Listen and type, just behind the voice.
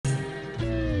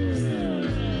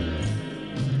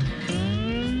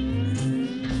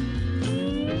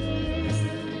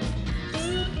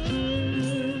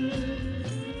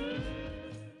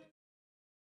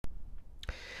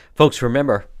Folks,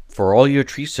 remember, for all your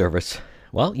tree service,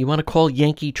 well, you want to call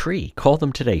Yankee Tree. Call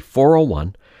them today,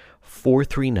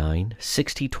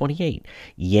 401-439-6028.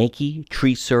 Yankee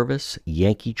Tree Service,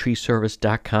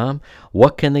 yankeetreeservice.com.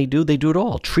 What can they do? They do it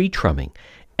all. Tree trimming,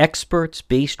 experts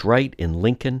based right in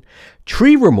Lincoln,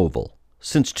 tree removal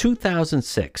since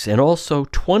 2006, and also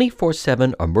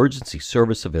 24/7 emergency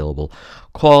service available.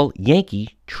 Call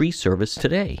Yankee Tree Service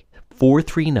today,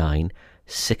 439-6028.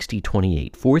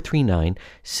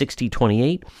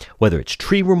 439-6028. Whether it's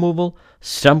tree removal,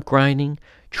 stump grinding,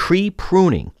 tree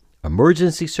pruning,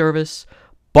 emergency service,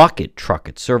 bucket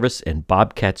trucket service, and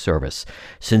bobcat service.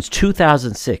 Since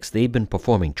 2006, they've been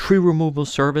performing tree removal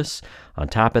service. On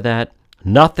top of that,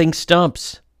 nothing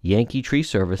stumps. Yankee Tree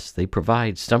Service, they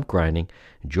provide stump grinding.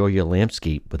 Enjoy your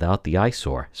landscape without the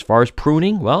eyesore. As far as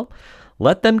pruning, well,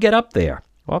 let them get up there.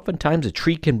 Oftentimes a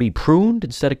tree can be pruned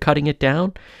instead of cutting it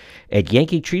down. At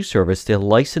Yankee Tree Service, their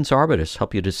licensed arborists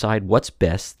help you decide what's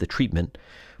best, the treatment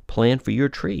plan for your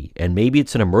tree. And maybe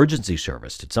it's an emergency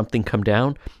service. Did something come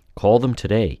down? Call them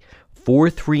today,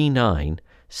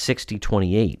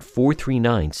 439-6028.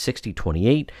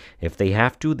 439-6028. If they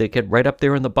have to, they get right up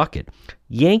there in the bucket.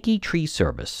 Yankee Tree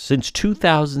Service, since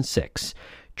 2006.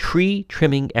 Tree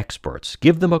trimming experts.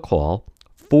 Give them a call,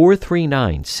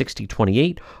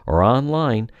 439-6028, or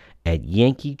online at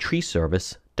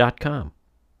yankeetreeservice.com.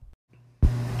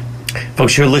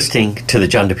 Folks, you're listening to the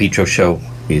John DePietro Show.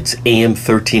 It's AM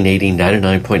 1380,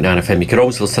 99.9 FM. You can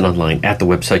always listen online at the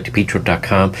website,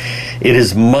 depetro.com. It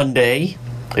is Monday.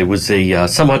 It was a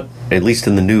somewhat, at least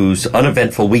in the news,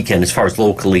 uneventful weekend as far as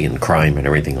locally and crime and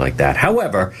everything like that.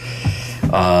 However,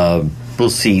 we'll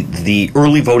see. The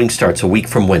early voting starts a week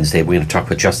from Wednesday. We're going to talk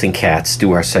with Justin Katz,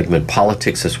 do our segment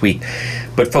Politics this week.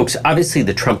 But, folks, obviously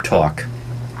the Trump talk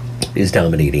is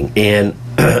dominating. And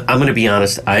I'm going to be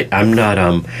honest, I'm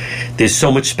not, there's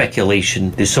so much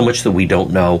speculation. There's so much that we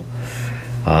don't know.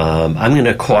 I'm going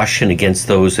to caution against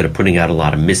those that are putting out a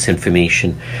lot of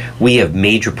misinformation. We have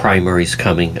major primaries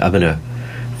coming. I'm going to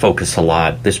focus a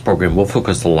lot. This program will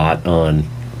focus a lot on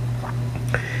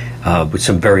with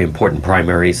some very important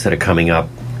primaries that are coming up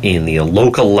in the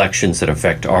local elections that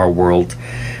affect our world.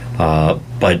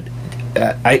 But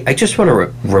I just want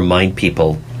to remind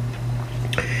people,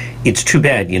 it's too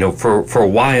bad, for a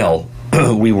while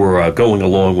we were going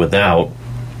along without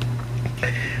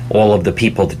all of the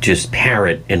people that just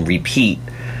parrot and repeat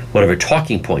whatever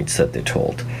talking points that they're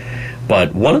told.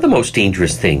 But one of the most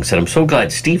dangerous things, and I'm so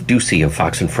glad Steve Doocy of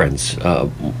Fox and Friends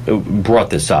brought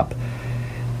this up,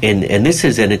 and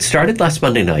it started last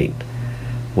Monday night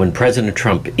when President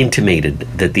Trump intimated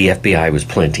that the FBI was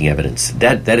planting evidence.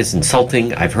 That is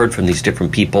insulting. I've heard from these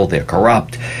different people. They're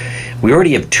corrupt. We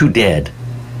already have 2 dead.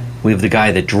 We have the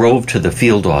guy that drove to the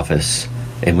field office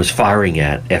and was firing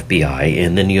at FBI,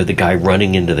 and then you have the guy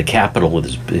running into the Capitol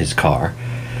with his car.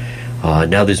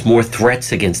 Now there's more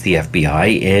threats against the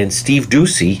FBI, and Steve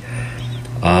Doocy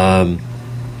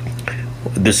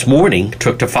this morning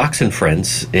took to Fox and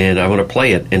Friends, and I want to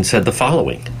play it, and said the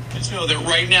following. Know that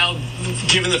right now,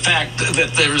 given the fact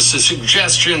that there is a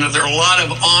suggestion that there are a lot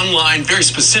of online,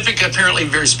 apparently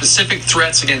very specific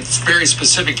threats against very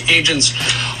specific agents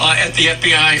at the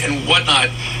FBI and whatnot,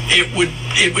 it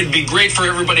would be great for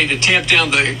everybody to tamp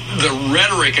down the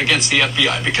rhetoric against the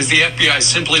FBI, because the FBI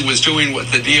simply was doing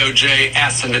what the DOJ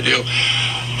asked them to do.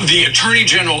 The Attorney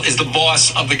General is the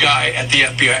boss of the guy at the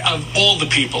FBI, of all the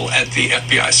people at the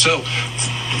FBI. So,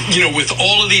 with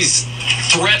all of these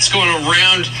threats going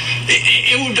around,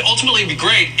 it would ultimately be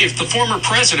great if the former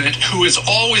president, who has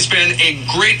always been a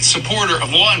great supporter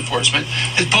of law enforcement,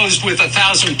 has posed with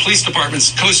 1,000 police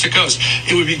departments coast to coast.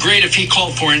 It would be great if he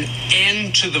called for an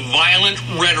end to the violent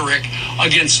rhetoric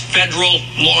against federal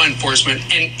law enforcement,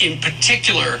 and in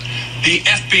particular, the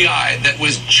FBI that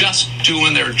was just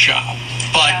doing their job.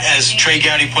 But as Trey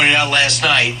Gowdy pointed out last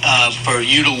night, for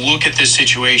you to look at this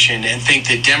situation and think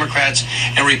that Democrats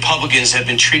and Republicans have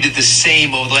been treated the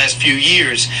same over the last few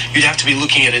years, you'd have to be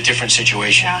looking at a different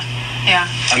situation. Yeah.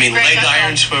 I mean, leg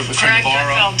irons for Greg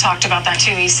Navarro. Gutfeld talked about that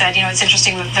too. He said, it's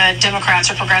interesting that the Democrats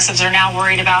or progressives are now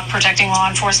worried about protecting law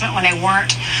enforcement when they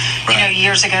weren't,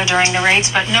 years ago during the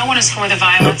raids. But no one is for the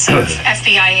violence of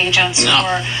FBI agents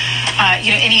or,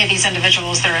 any of these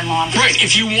individuals that are in law enforcement. Right.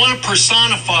 If you want to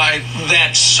personify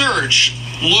that surge,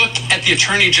 look at the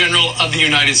Attorney General of the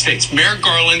United States. Merrick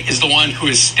Garland is the one who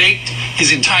has staked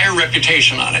his entire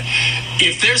reputation on it.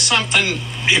 If there's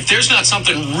not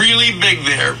something really big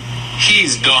there,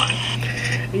 he's done.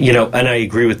 And I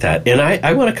agree with that. And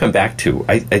I want to come back to,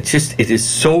 it is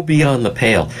so beyond the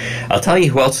pale. I'll tell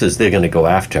you who else they're going to go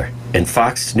after. And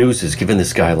Fox News has given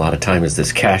this guy a lot of time, is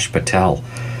this Kash Patel.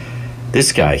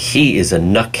 This guy, he is a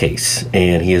nutcase,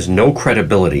 and he has no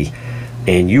credibility.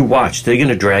 And you watch, they're going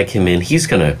to drag him in. He's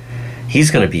going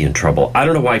to be in trouble. I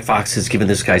don't know why Fox has given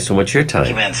this guy so much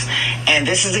airtime. And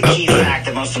this is a key fact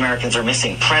that most Americans are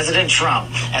missing. President Trump,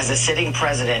 as a sitting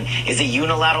president, is a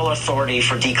unilateral authority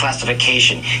for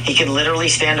declassification. He can literally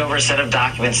stand over a set of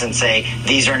documents and say,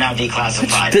 these are now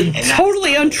declassified. It's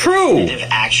totally untrue.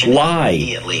 Action Lie.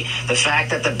 Immediately. The fact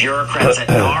that the bureaucrats at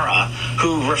NARA,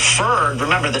 who referred,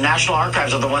 remember, the National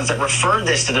Archives are the ones that referred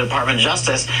this to the Department of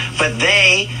Justice, but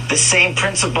they, the same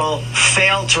principle,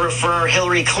 failed to refer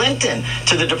Hillary Clinton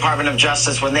to the Department of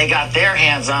Justice when they got their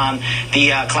hands on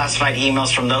the classified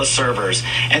emails from those servers.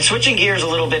 And switching gears a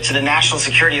little bit to the national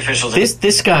security officials.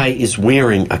 This guy is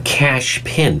wearing a cash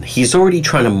pin. He's already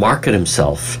trying to market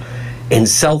himself and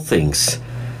sell things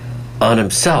on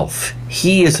himself.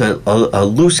 He is a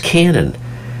loose cannon.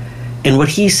 And what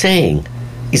he's saying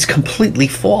is completely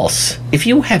false. If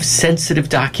you have sensitive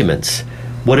documents,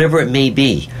 whatever it may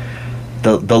be,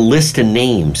 the list and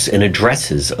names and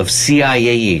addresses of CIA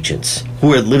agents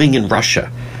who are living in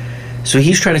Russia. So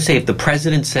he's trying to say, if the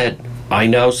president said, I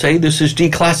now say this is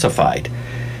declassified,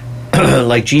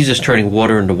 like Jesus turning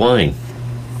water into wine.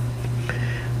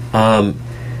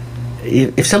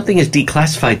 If something is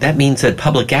declassified, that means that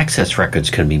public access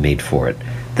records can be made for it.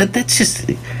 That's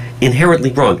just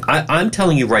inherently wrong. I'm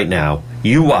telling you right now,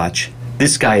 you watch,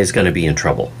 this guy is going to be in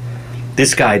trouble.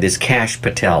 This guy, this Kash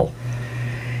Patel,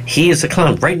 he is a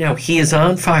clown. Right now, he is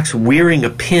on Fox wearing a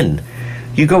pin.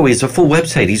 You go, he has a full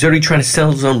website. He's already trying to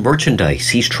sell his own merchandise.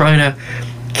 He's trying to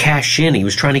cash in. He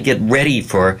was trying to get ready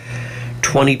for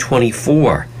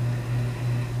 2024.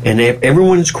 And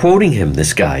everyone's quoting him,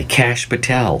 this guy, Kash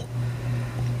Patel.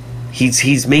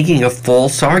 He's making a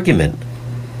false argument.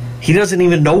 He doesn't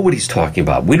even know what he's talking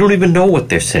about. We don't even know what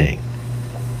they're saying.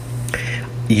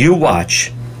 You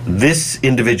watch this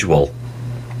individual.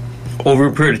 Over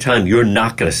a period of time, you're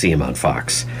not going to see him on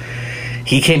Fox.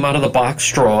 He came out of the box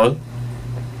strong.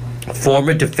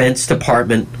 Former Defense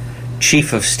Department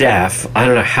Chief of Staff. I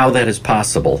don't know how that is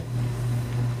possible.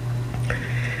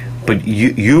 But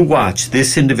you watch,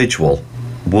 this individual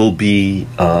will be,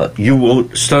 you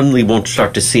won't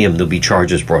start to see him. There'll be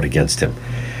charges brought against him.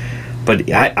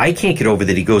 But I can't get over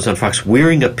that he goes on Fox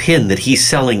wearing a pin that he's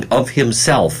selling of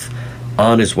himself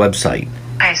on his website.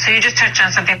 Okay, so you just touched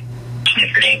on something.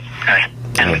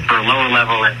 And for a lower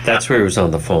level, that's where he was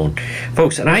on the phone,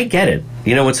 folks. And I get it.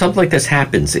 You know, when something like this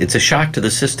happens, it's a shock to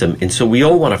the system, and so we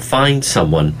all want to find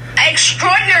someone.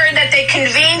 Extraordinary that they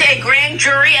convened a grand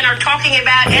jury and are talking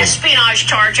about espionage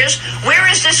charges.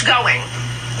 Where is this going?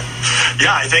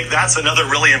 Yeah, I think that's another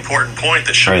really important point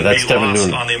that shouldn't be lost on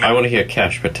the American. I want to hear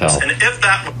Kash Patel. And if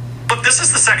that, look, this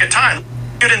is the second time.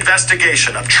 Good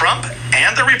investigation of Trump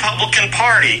and the Republican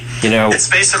Party. You know, it's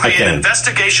basically an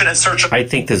investigation in search of. I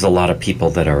think there's a lot of people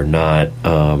that are not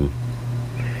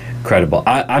credible.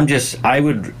 I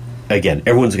would, again,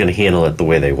 everyone's going to handle it the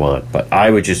way they want, but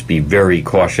I would just be very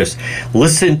cautious.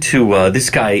 Listen to this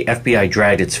guy, FBI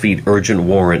dragged its feet, urgent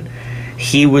warrant.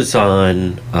 He was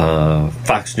on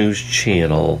Fox News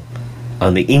Channel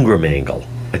on the Ingram angle,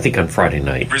 I think on Friday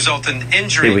night. Result in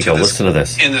injury. Here we go. Listen to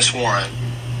this. In this warrant.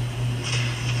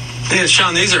 Yeah,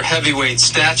 Sean, these are heavyweight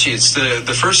statutes.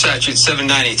 The first statute,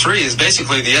 793, is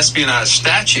basically the espionage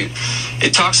statute.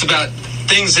 It talks about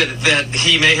things that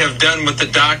he may have done with the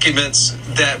documents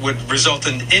that would result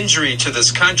in injury to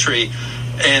this country,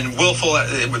 and willful.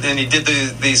 And he did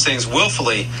these things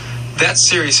willfully. That's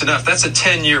serious enough. That's a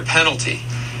 10-year penalty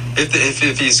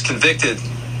if he's convicted.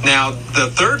 Now,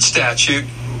 the third statute,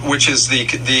 which is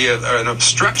an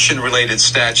obstruction-related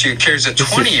statute, carries a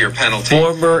 20-year penalty.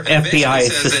 Former FBI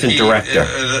assistant director.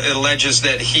 It alleges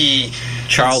that he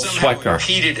Charles somehow Swecker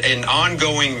impeded an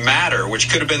ongoing matter, which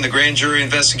could have been the grand jury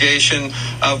investigation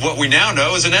of what we now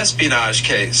know is an espionage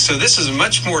case. So this is a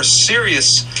much more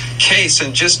serious case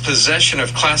than just possession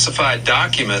of classified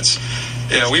documents.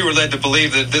 You know, we were led to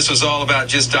believe that this was all about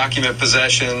just document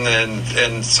possession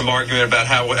and some argument about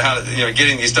how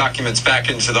getting these documents back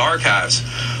into the archives.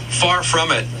 Far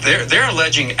from it. They're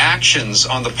alleging actions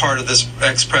on the part of this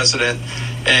ex-president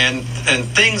and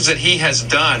things that he has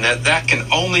done that can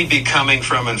only be coming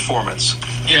from informants.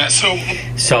 Yeah,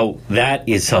 so that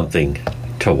is something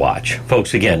to watch.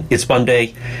 Folks, again, it's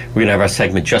Monday. We're going to have our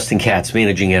segment, Justin Katz,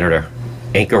 managing editor,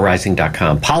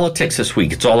 anchorrising.com. Politics this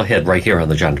week. It's all ahead right here on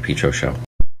the John DePietro Show.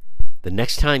 The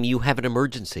next time you have an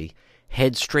emergency,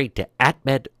 head straight to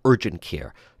AtMed Urgent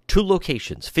Care. 2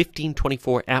 locations,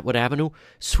 1524 Atwood Avenue,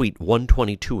 Suite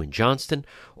 122 in Johnston,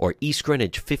 or East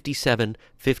Greenwich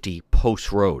 5750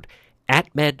 Post Road.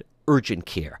 AtMed Urgent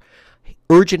Care.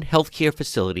 Urgent healthcare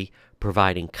facility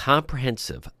providing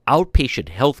comprehensive outpatient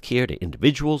health care to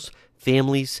individuals,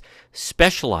 families,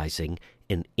 specializing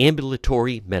in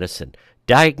ambulatory medicine,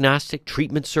 diagnostic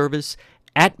treatment service,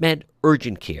 AtMed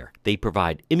Urgent Care. They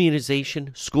provide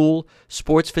immunization, school,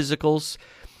 sports physicals.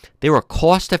 They're a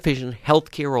cost-efficient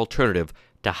healthcare alternative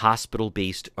to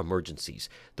hospital-based emergencies.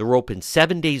 They're open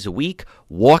 7 days a week,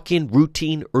 walk-in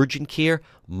routine urgent care,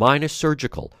 minor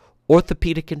surgical,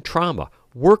 orthopedic and trauma,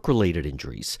 work-related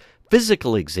injuries,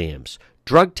 physical exams,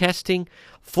 drug testing,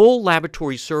 full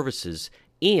laboratory services,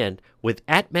 and with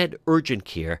AtMed Urgent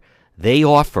Care, they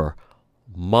offer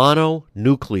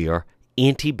mononuclear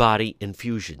antibody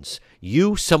infusions.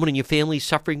 You, someone in your family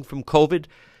suffering from COVID,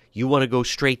 you want to go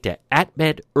straight to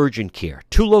AtMed Urgent Care.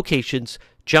 2 locations,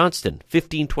 Johnston,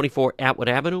 1524 Atwood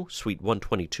Avenue, Suite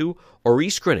 122, or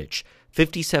East Greenwich,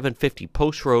 5750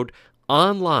 Post Road,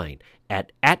 online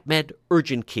at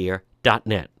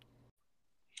atmedurgentcare.net.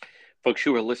 Folks,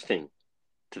 you are listening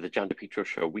to the John DePietro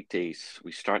Show weekdays.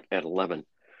 We start at 11.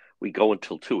 We go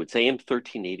until 2. It's AM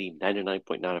 1380,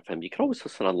 99.9 FM. You can always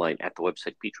listen online at the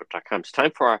website, petro.com. It's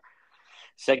time for our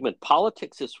segment,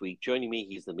 Politics This Week. Joining me,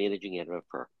 he's the managing editor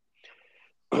for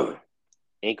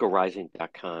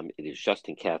anchorrising.com. It is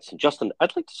Justin Katz. And Justin,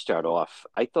 I'd like to start off.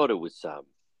 I thought it was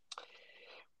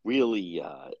really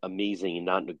amazing, and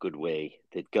not in a good way,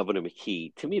 that Governor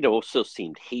McKee, to me, it also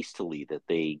seemed hastily that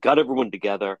they got everyone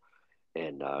together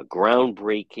and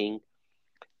groundbreaking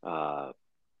for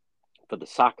the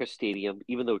soccer stadium,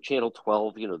 even though Channel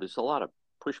 12, there's a lot of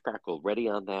pushback already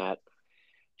on that.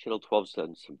 Channel 12's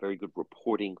done some very good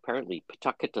reporting. Apparently,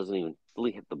 Pawtucket doesn't even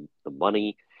really have the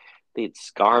money. They had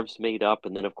scarves made up,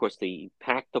 and then, of course, they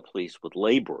packed the place with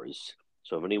laborers.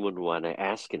 So if anyone would want to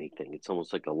ask anything, it's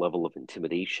almost like a level of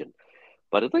intimidation.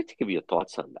 But I'd like to give you your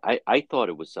thoughts on that. I thought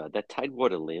it was that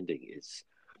Tidewater landing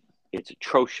it's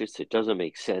atrocious. It doesn't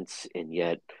make sense, and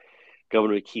yet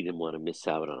Governor McKee didn't want to miss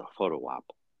out on a photo op.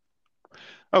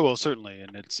 Oh, well, certainly.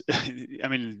 And it's, I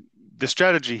mean, the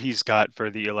strategy he's got for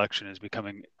the election is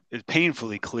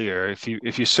painfully clear. If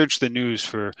you search the news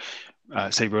for,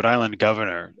 say, Rhode Island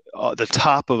governor, the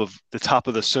top of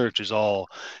the search is all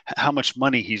how much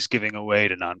money he's giving away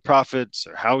to nonprofits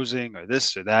or housing or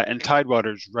this or that. And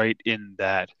Tidewater's right in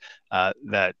that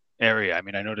area. I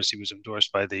mean, I noticed he was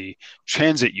endorsed by the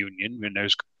transit union, and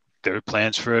there are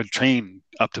plans for a train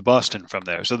up to Boston from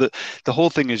there. So the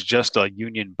whole thing is just a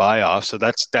union buy-off. So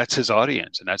that's his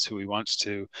audience, and that's who he wants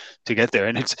to get there.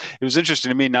 And it was interesting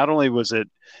to me. Not only were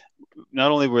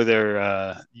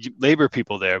there labor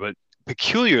people there, but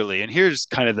peculiarly, and here's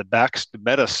kind of the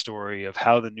meta story of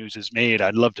how the news is made.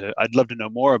 I'd love to know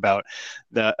more about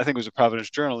that. I think it was a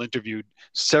Providence Journal interviewed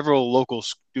several local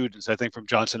students, I think from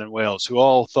Johnson and Wales, who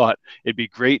all thought it'd be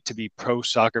great to be pro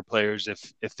soccer players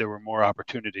if there were more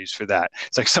opportunities for that.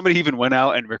 It's like somebody even went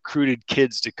out and recruited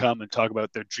kids to come and talk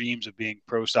about their dreams of being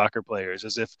pro soccer players,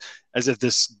 as if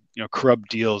this corrupt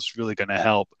deal is really going to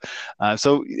help.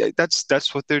 So that's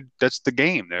the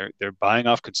game. They're buying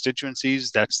off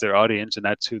constituencies. That's their audience, and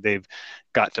that's who they've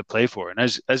got to play for. And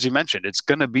as you mentioned, it's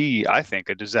going to be, I think,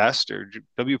 a disaster.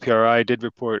 WPRI did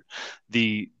report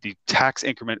the tax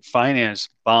increment finance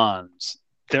bonds.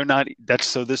 They're not.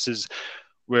 This is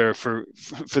where for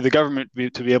the government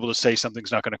to be able to say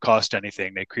something's not going to cost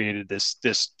anything, they created this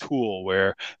tool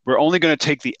where we're only going to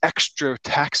take the extra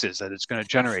taxes that it's going to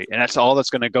generate, and that's all that's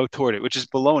going to go toward it, which is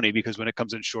baloney, because when it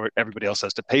comes in short, everybody else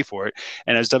has to pay for it.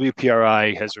 And as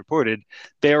WPRI has reported,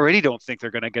 they already don't think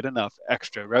they're going to get enough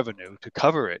extra revenue to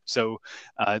cover it. So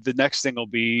the next thing will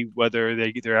be whether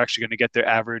they're actually going to get their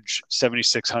average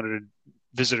 7,600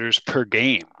 visitors per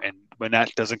game. And when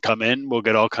that doesn't come in, we'll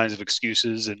get all kinds of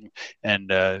excuses and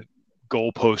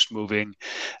goalpost moving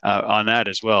on that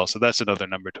as well. So that's another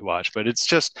number to watch. But it's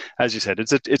just, as you said,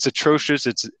 it's atrocious.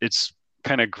 It's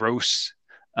kind of gross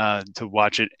to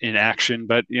watch it in action.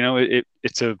 But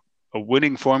it's a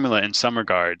winning formula in some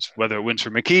regards. Whether it wins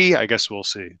for McKee, I guess we'll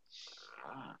see.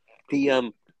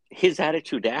 His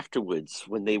attitude afterwards,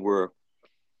 when they were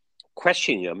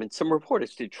questioning him, and some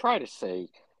reporters did try to say,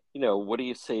 what do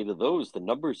you say to those? The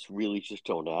numbers really just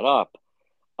don't add up.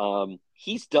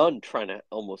 He's done trying to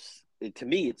to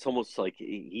me, it's almost like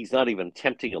he's not even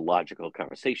attempting a logical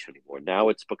conversation anymore. Now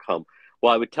it's become,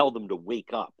 well, I would tell them to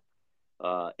wake up,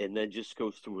 and then just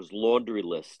goes through his laundry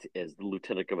list as the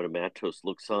Lieutenant Governor Matos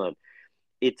looks on.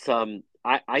 It's,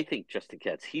 I think Justin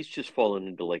Katz, he's just fallen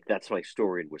into like, that's my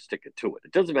story and we're sticking to it.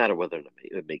 It doesn't matter whether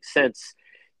it makes sense.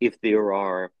 If there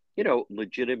are,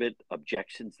 legitimate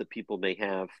objections that people may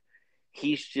have,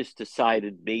 he's just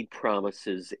decided, made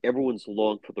promises. Everyone's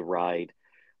along for the ride.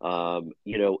 And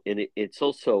it's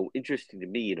also interesting to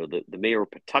me, the mayor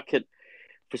of Pawtucket,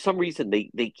 for some reason,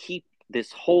 they keep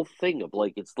this whole thing of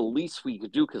like it's the least we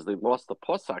could do because they lost the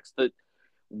Paw Sox. That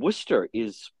Worcester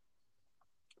is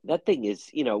that thing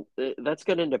is that's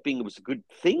going to end up being it was a good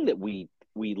thing that we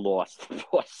lost the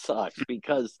Paw Sox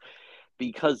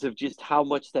because of just how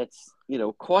much that's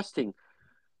costing.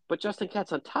 But Justin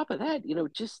Katz, on top of that,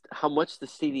 just how much the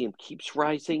stadium keeps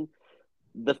rising.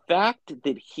 The fact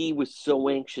that he was so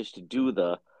anxious to do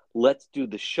let's do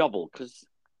the shovel, because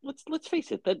let's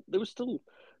face it, that there's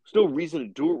no reason to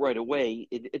do it right away.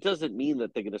 It doesn't mean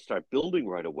that they're going to start building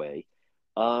right away.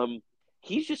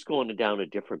 He's just going down a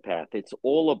different path. It's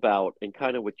all about, and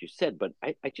kind of what you said, but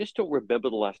I just don't remember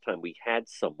the last time we had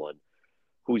someone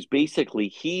who's basically,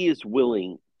 he is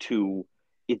willing to,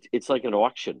 it's like an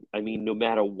auction. I mean, no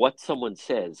matter what someone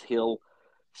says, he'll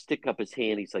stick up his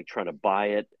hand. He's like trying to buy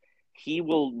it.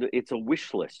 It's a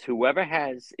wish list. Whoever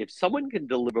if someone can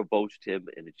deliver votes to him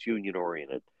and it's union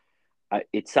oriented,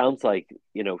 it sounds like,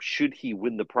 should he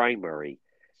win the primary,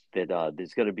 that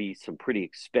there's going to be some pretty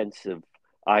expensive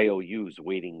IOUs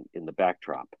waiting in the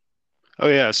backdrop. Oh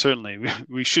yeah, certainly.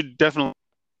 We should definitely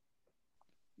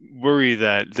worry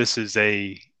that this is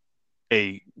a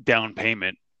down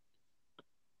payment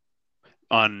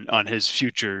on his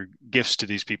future gifts to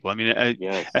these people. I mean,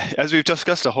 yes. As we've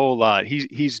discussed a whole lot,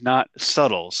 he's not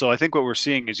subtle. So I think what we're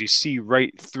seeing is you see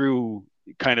right through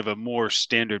kind of a more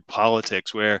standard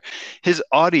politics where his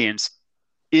audience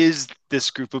is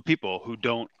this group of people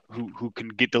who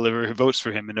can deliver votes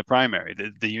for him in the primary,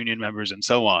 the union members and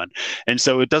so on. And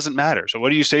so it doesn't matter. So what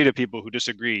do you say to people who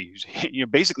disagree?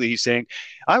 Basically he's saying,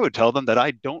 I would tell them that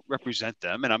I don't represent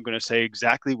them, and I'm going to say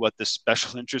exactly what the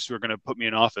special interests who are going to put me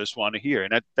in office want to hear.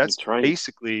 And that's right.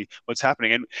 Basically what's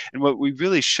happening. And what we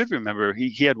really should remember,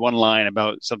 he had one line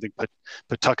about something,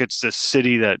 Pawtucket's the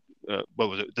city that, what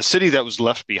was it? The city that was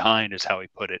left behind is how he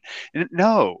put it. And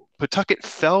no, Pawtucket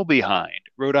fell behind.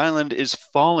 Rhode Island is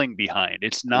falling behind.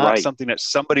 It's not something that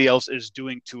somebody else is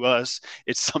doing to us.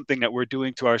 It's something that we're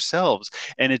doing to ourselves.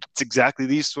 And it's exactly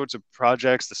these sorts of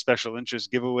projects, the special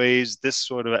interest giveaways, this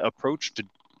sort of approach to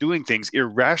doing things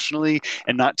irrationally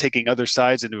and not taking other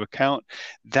sides into account.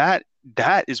 That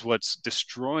is what's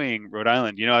destroying Rhode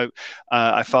Island.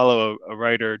 I follow a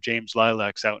writer, James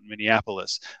Lilacs, out in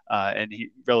Minneapolis, and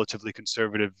he relatively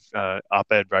conservative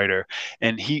op-ed writer,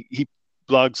 and he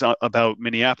blogs about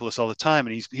Minneapolis all the time,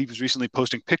 and he was recently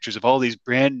posting pictures of all these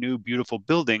brand new beautiful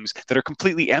buildings that are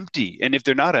completely empty. And if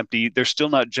they're not empty, they're still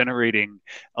not generating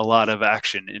a lot of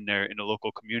action in a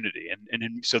local community.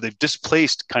 So they've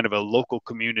displaced kind of a local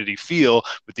community feel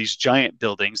with these giant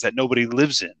buildings that nobody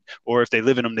lives in, or if they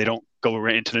live in them, they don't go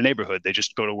into the neighborhood. They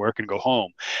just go to work and go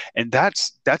home. And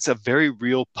that's a very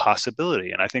real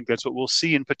possibility. And I think that's what we'll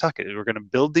see in Pawtucket. We're going to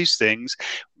build these things.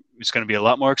 It's going to be a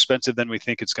lot more expensive than we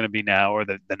think it's going to be now, or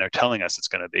than they're telling us it's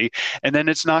going to be. And then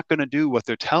it's not going to do what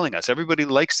they're telling us. Everybody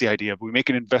likes the idea of we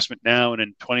make an investment now, and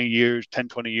in 20 years,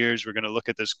 we're going to look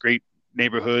at this great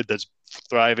neighborhood that's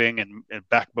thriving and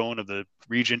backbone of the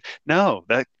region. No,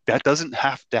 that doesn't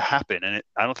have to happen. And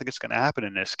I don't think it's going to happen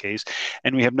in this case.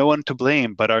 And we have no one to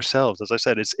blame but ourselves. As I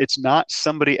said, it's not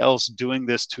somebody else doing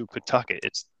this to Pawtucket.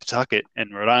 It's Pawtucket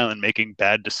and Rhode Island making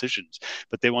bad decisions,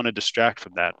 but they want to distract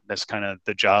from that. That's kind of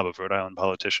the job of Rhode Island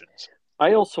politicians.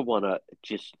 I also want to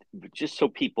just so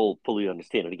people fully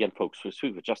understand, and again, folks, we're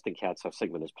speaking with Justin Katz. Our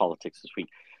segment is Politics This Week.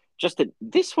 Justin,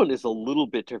 this one is a little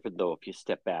bit different, though, if you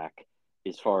step back,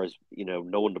 as far as,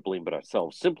 no one to blame but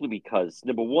ourselves, simply because,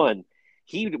 number one,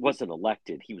 he wasn't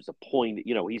elected. He was appointed,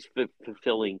 he's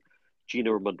fulfilling Gina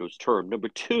Raimondo's term. Number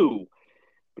two,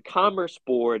 the Commerce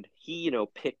Board, he,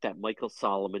 picked that Michael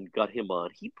Solomon, got him on.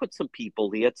 He put some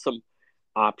people, he had some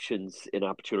options and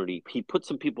opportunity. He put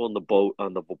some people on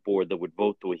the board that would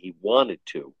vote the way he wanted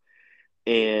to.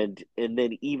 And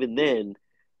then even then,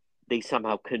 they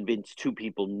somehow convinced two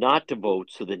people not to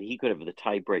vote so that he could have the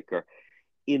tiebreaker.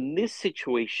 In this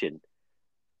situation,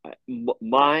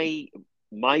 my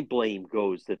blame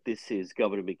goes that this is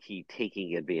Governor McKee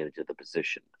taking advantage of the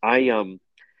position. I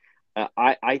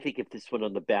think if this went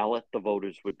on the ballot, the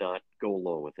voters would not go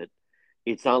along with it.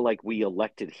 It's not like we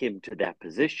elected him to that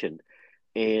position.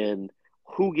 And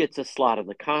who gets a slot on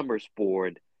the Commerce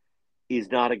Board is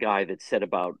not a guy that said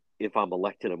about, if I'm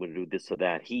elected, I'm going to do this or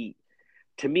that.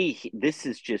 To me, this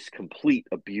is just complete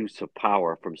abuse of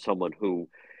power from someone who,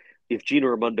 if Gina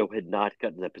Raimondo had not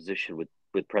gotten that position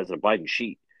with President Biden,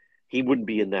 he wouldn't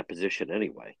be in that position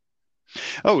anyway.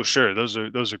 Oh, sure. Those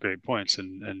are great points.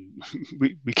 And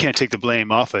we can't take the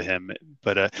blame off of him,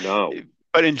 but no.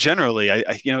 But in generally,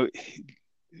 I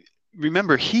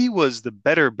remember he was the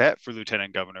better bet for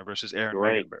lieutenant governor versus Aaron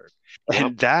Regenberg.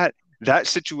 And that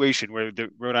situation where the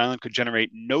Rhode Island could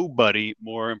generate nobody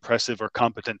more impressive or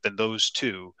competent than those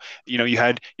two. You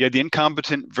had the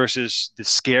incompetent versus the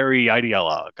scary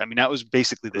ideologue. I mean, that was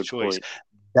basically the choice. Point.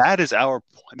 That is our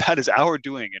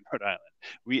doing in Rhode Island.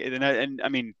 I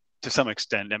mean, to some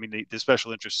extent, I mean, the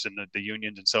special interests in the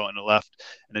unions and so on, the left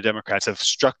and the Democrats have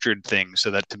structured things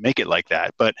so that to make it like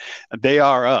that. But they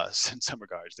are us in some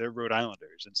regards. They're Rhode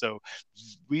Islanders, and so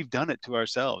we've done it to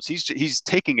ourselves. He's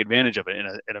taking advantage of it in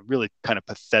a really kind of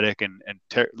pathetic and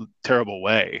terrible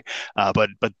way.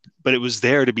 But it was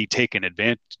there to be taken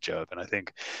advantage of, and I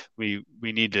think we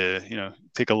need to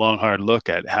take a long hard look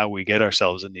at how we get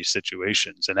ourselves in these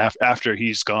situations. And after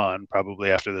he's gone,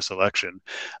 probably after this election,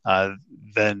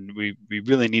 then we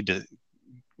really need to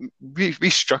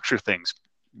restructure things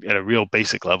at a real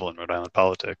basic level in Rhode Island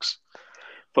politics.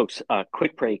 Folks,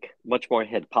 quick break. Much more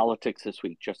ahead. Politics this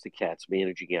week. Justin Katz,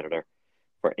 managing editor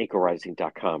for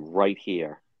anchorrising.com, right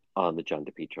here on the John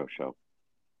DePietro Show.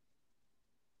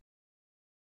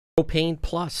 Propane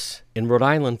Plus in Rhode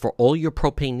Island for all your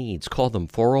propane needs. Call them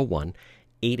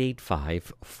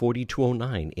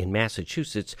 401-885-4209. In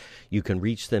Massachusetts, you can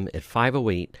reach them at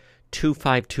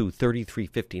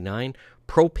 508-252-3359.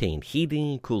 Propane,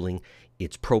 heating and cooling,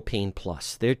 it's Propane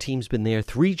Plus. Their team's been there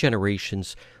 3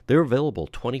 generations. They're available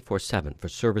 24/7 for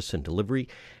service and delivery,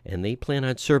 and they plan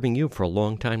on serving you for a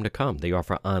long time to come. They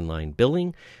offer online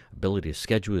billing, ability to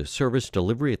schedule a service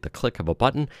delivery at the click of a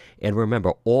button, and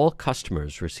remember, all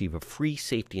customers receive a free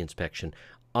safety inspection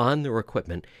on their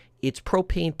equipment. It's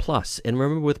Propane Plus, and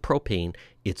remember, with propane,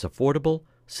 it's affordable,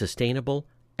 sustainable,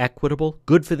 equitable,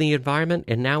 good for the environment,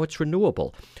 and now it's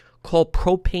renewable. Call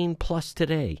Propane Plus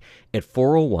today at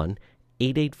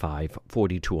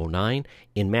 401-885-4209.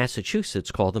 In Massachusetts,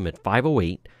 call them at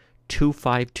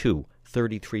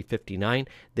 508-252-3359.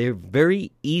 They're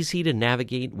very easy to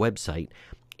navigate website.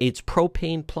 It's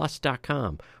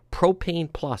propaneplus.com.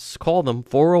 Propane Plus. Call them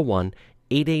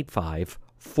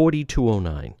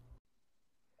 401-885-4209.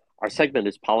 Our segment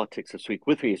is Politics This Week.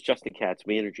 With me is Justin Katz,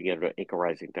 managing editor at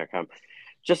anchorrising.com.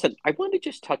 Justin, I want to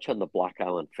just touch on the Block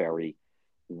Island Ferry.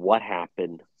 What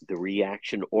happened, the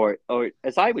reaction, or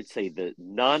as I would say, the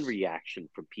non-reaction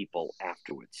from people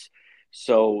afterwards.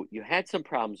 So you had some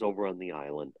problems over on the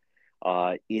island.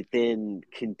 It then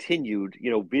continued,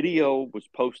 video was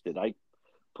posted. I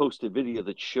posted video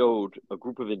that showed a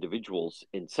group of individuals,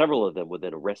 and several of them were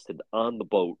then arrested on the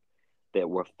boat that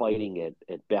were fighting at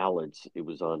Ballard's. It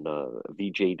was on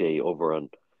VJ Day over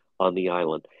on the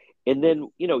island. And then,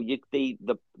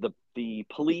 the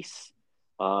police,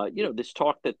 this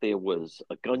talk that there was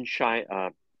a gun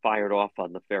fired off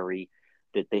on the ferry,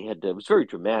 that they had to, it was very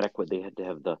dramatic when they had to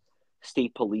have the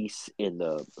state police and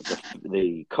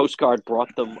the Coast Guard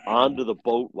brought them onto the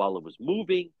boat while it was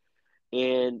moving.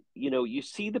 And, you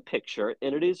see the picture,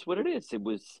 and it is what it is. It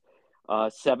was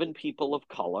 7 people of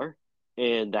color,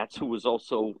 and that's who was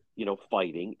also,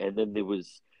 fighting. And then there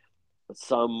was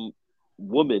some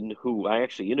woman who I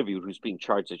actually interviewed who's being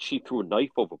charged that she threw a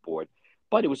knife overboard.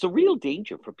 But it was a real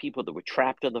danger for people that were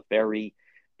trapped on the ferry,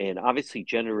 and obviously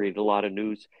generated a lot of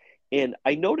news. And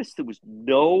I noticed there was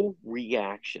no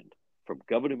reaction from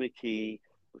Governor McKee,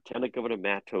 Lieutenant Governor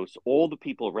Matos, all the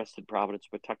people arrested in Providence,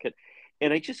 Pawtucket.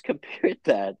 And I just compared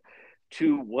that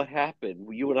to what happened.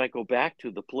 You and I go back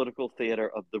to the political theater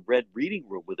of the Red Reading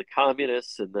Room with the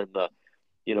communists and then the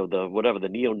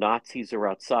neo-Nazis are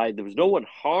outside. There was no one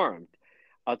harmed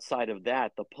outside of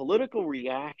that. The political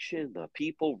reaction, the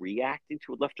people reacting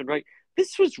to it left and right,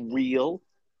 this was real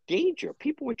danger.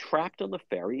 People were trapped on the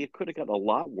ferry. It could have gotten a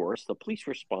lot worse. The police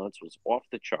response was off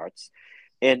the charts.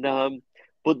 And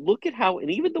but look at how, and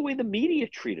even the way the media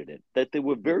treated it, that they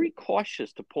were very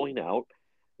cautious to point out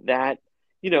that,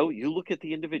 you look at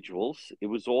the individuals, it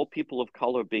was all people of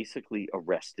color basically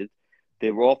arrested. They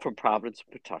were all from Providence,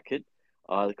 Pawtucket.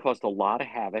 It caused a lot of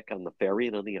havoc on the ferry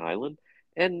and on the island.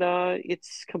 And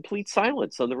it's complete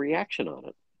silence on the reaction on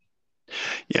it.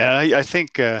 Yeah, I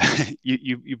think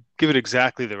you give it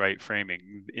exactly the right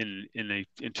framing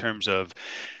in terms of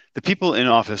the people in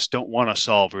office don't want to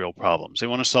solve real problems. They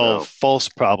want to solve false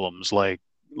problems like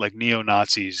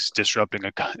neo-Nazis disrupting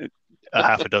a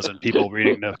half a dozen people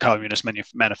reading the Communist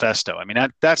Manifesto. I mean,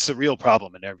 that's the real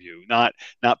problem in their view, not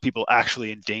people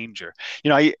actually in danger.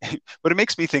 What it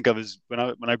makes me think of is when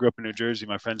I grew up in New Jersey,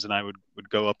 my friends and I would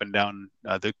go up and down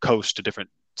the coast to different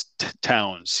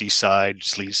towns, Seaside,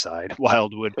 Sleeside,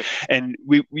 Wildwood, and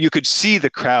you could see the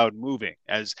crowd moving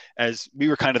as we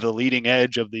were kind of the leading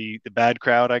edge of the bad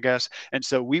crowd, I guess. And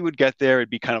so we would get there, it'd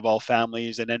be kind of all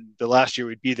families, and then the last year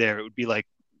we'd be there, it would be like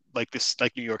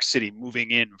New York City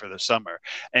moving in for the summer.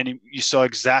 And you saw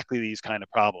exactly these kind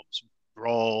of problems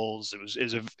brawls.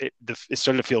 It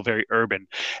started to feel very urban,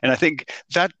 and I think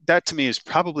that to me is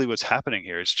probably what's happening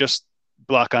here. It's just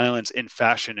Block Island's in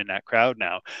fashion in that crowd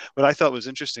now. What I thought was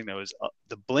interesting though is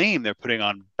the blame they're putting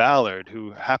on Ballard,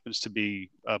 who happens to be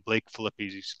Blake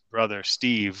Filippi's brother,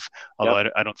 Steve. Although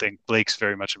I don't think Blake's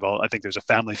very much involved. I think there's a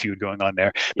family feud going on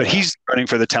there. But he's running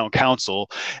for the town council,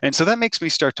 and so that makes me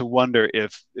start to wonder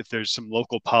if there's some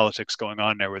local politics going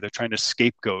on there where they're trying to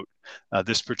scapegoat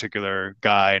this particular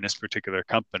guy and this particular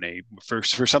company for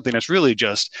something that's really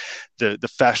just the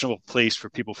fashionable place for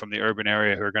people from the urban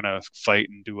area who are going to fight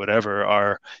and do whatever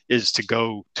is to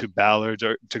go to Ballard's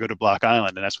or to go to Block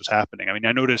Island, and that's what's happening. I mean,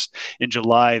 I noticed in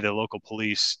July the local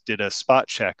police did a spot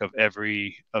check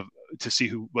to see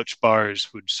which bars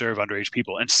would serve underage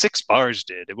people, and 6 bars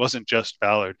did. It wasn't just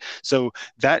Ballard. So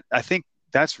that, I think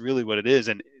that's really what it is.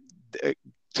 And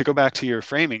to go back to your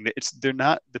framing,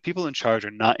 the people in charge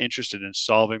are not interested in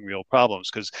solving real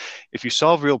problems, because if you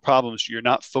solve real problems, you're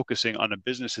not focusing on the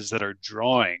businesses that are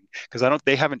drawing, because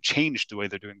they haven't changed the way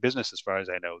they're doing business as far as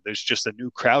I know. There's just a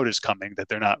new crowd is coming that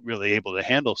they're not really able to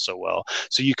handle so well.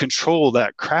 So you control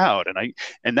that crowd,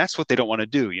 and that's what they don't want to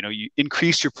do. You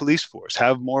increase your police force,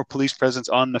 have more police presence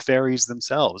on the ferries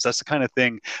themselves. That's the kind of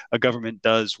thing a government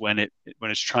does when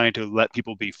it's trying to let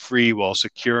people be free while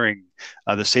securing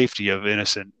the safety of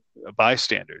innocent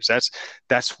bystanders.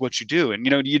 That's what you do. And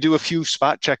you do a few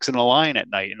spot checks in a line at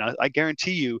night, and I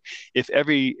guarantee you, if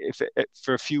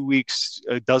for a few weeks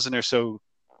a dozen or so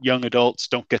young adults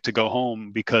don't get to go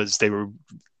home because they were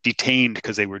detained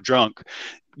because they were drunk,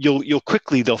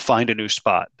 they'll find a new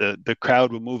spot. The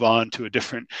crowd will move on to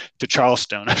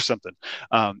Charleston or something.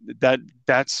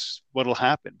 That's what'll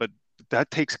happen. But that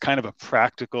takes kind of a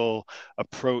practical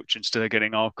approach instead of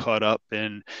getting all caught up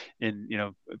in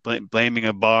blaming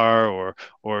a bar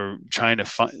or trying to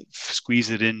squeeze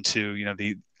it into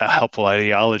the helpful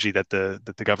ideology that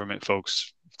the government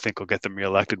folks think will get them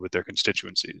reelected with their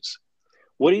constituencies.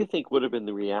 What do you think would have been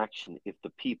the reaction if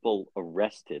the people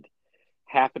arrested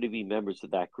happened to be members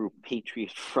of that group,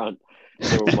 Patriot Front,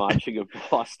 that were marching in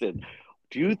Boston?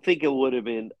 Do you think it would have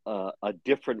been a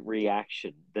different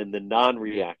reaction than the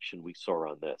non-reaction we saw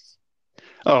on this?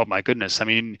 Oh my goodness! I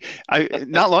mean,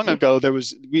 not long ago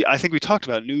I think we talked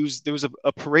about news. There was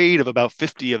a parade of about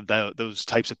 50 of those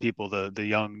types of people, the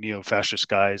young neo-fascist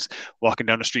guys walking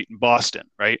down the street in Boston.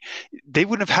 Right? They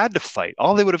wouldn't have had to fight.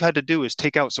 All they would have had to do is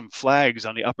take out some flags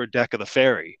on the upper deck of the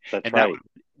ferry, that's and right. That would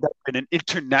have been an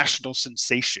international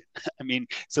sensation. I mean,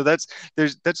 so that's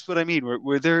what I mean.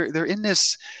 Where they're in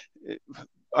this.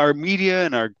 Our media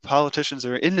and our politicians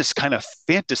are in this kind of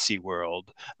fantasy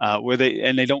world where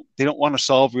they don't want to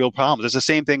solve real problems. It's the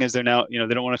same thing as they're now, they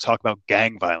don't want to talk about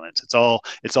gang violence. It's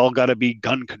all got to be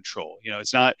gun control.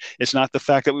 It's not the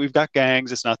fact that we've got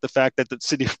gangs. It's not the fact that the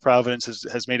city of Providence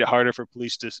has made it harder for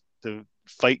police to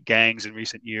fight gangs in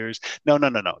recent years. No.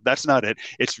 That's not it.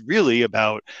 It's really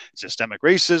about systemic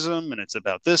racism, and it's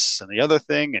about this and the other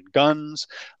thing and guns.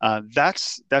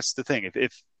 That's the thing.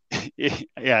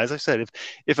 As I said,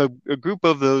 if a group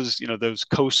of those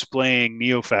cosplaying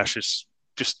neo-fascists,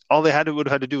 just all they would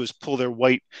have had to do is pull their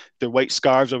white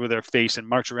scarves over their face and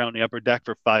march around the upper deck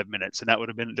for 5 minutes, and there would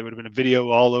have been a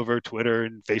video all over Twitter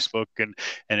and Facebook, and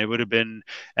it would have been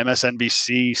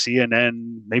MSNBC,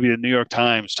 CNN, maybe the New York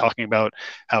Times talking about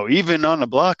how even on the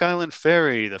Block Island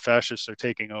ferry the fascists are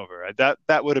taking over.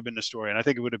 That would have been the story, and I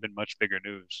think it would have been much bigger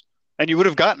news. And you would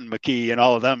have gotten McKee and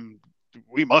all of them.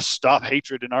 We must stop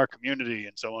hatred in our community,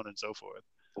 and so on and so forth.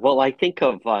 Well, I think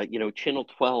of, Channel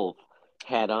 12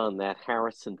 had on that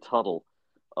Harrison Tuttle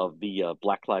of the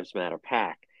Black Lives Matter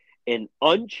PAC, and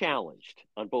unchallenged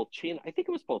on both channel, I think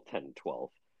it was both 10 and 12,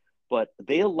 but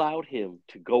they allowed him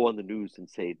to go on the news and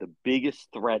say the biggest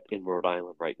threat in Rhode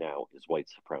Island right now is white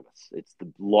supremacists. It's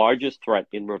the largest threat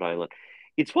in Rhode Island.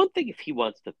 It's one thing if he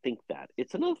wants to think that.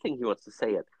 It's another thing he wants to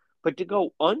say it. But to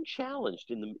go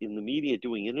unchallenged in the media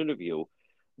doing an interview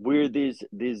where there's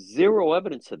zero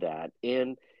evidence of that,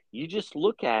 and you just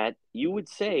you would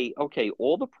say, okay,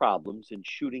 all the problems and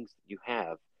shootings that you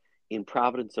have in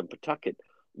Providence and Pawtucket,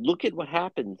 look at what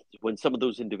happens when some of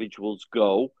those individuals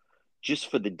go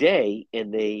just for the day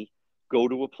and they go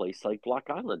to a place like Block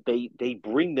Island. They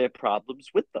bring their problems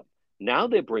with them. Now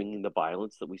they're bringing the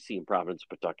violence that we see in Providence,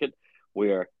 Pawtucket,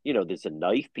 where, there's a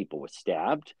knife, people were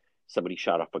stabbed, somebody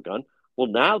shot off a gun. Well,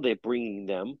 now they're bringing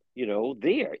them,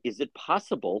 there. Is it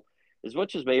possible, as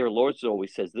much as Mayor Lords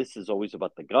always says this is always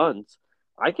about the guns,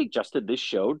 I think, Justin, this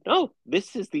showed, no,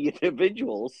 this is the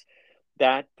individuals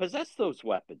that possess those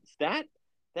weapons. That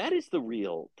is the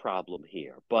real problem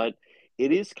here. But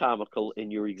it is comical,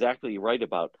 and you're exactly right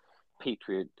about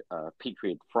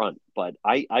Patriot Front, but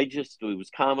I just, it was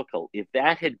comical. If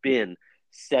that had been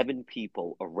 7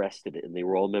 people arrested and they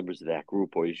were all members of that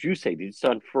group, or as you say, they just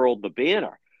unfurled the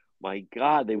banner, my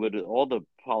God, they would, all the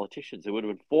politicians, they would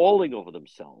have been falling over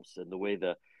themselves. And the way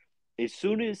as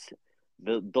soon as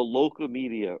the local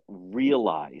media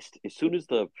realized, as soon as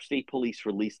the state police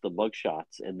released the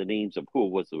mugshots and the names of who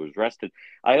it was that was arrested,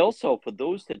 I also, for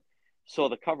those that saw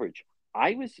the coverage,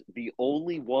 I was the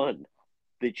only one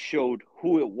that showed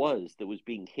who it was that was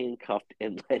being handcuffed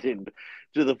and led into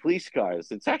the police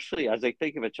cars. It's actually, as I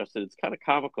think of it, Justin, it's kind of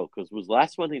comical because it was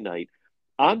last Monday night.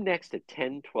 I'm next at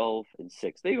 10, 12, and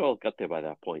 6. They all got there by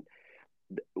that point.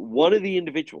 One of the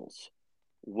individuals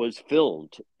was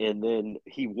filmed, and then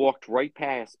he walked right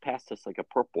past us like a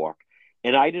perp walk,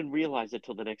 and I didn't realize it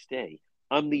till the next day.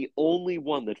 I'm the only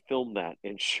one that filmed that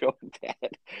and showed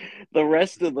that. The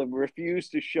rest of them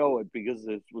refused to show it because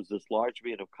it was this large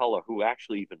man of color who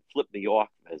actually even flipped me off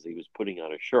as he was putting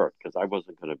on a shirt because I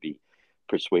wasn't going to be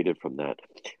persuaded from that.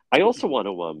 I also want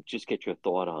to just get your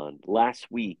thought on last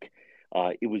week.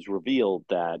 It was revealed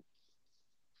that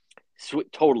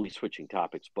totally switching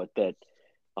topics, but that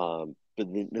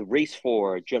the race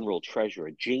for general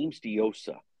treasurer, James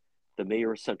Diosa, the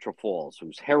mayor of Central Falls,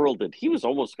 who's heralded, he was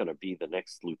almost going to be the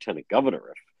next lieutenant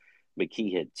governor if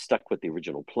McKee had stuck with the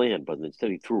original plan, but instead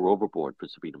he threw overboard for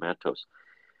Sabina Matos.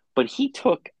 But he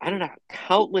took, I don't know,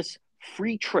 countless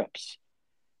free trips.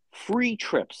 Free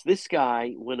trips. This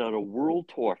guy went on a world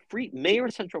tour, mayor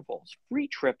of Central Falls, free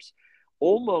trips,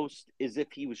 almost as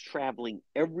if he was traveling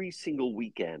every single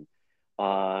weekend.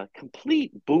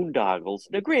 Complete boondoggles.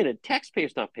 Now, granted,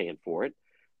 taxpayers not paying for it,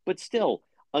 but still,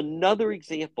 another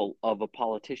example of a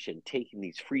politician taking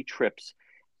these free trips.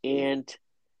 And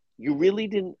you really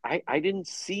didn't, I didn't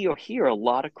see or hear a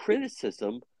lot of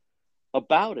criticism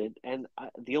about it. And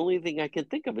the only thing I can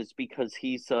think of is because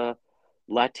he's a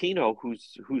Latino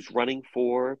who's running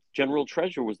for general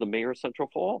treasurer, was the mayor of Central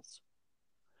Falls.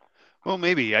 Well,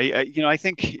 maybe I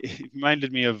think it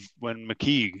reminded me of when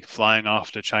McKee flying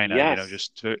off to China. Yes.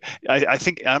 I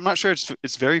think I'm not sure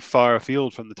it's very far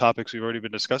afield from the topics we've already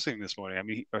been discussing this morning. I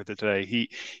mean, or today.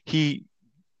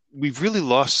 We've really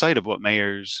lost sight of what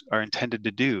mayors are intended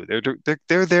to do.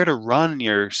 They're there to run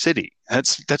your city.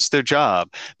 That's their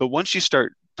job. But once you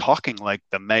start talking like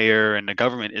the mayor and the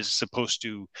government is supposed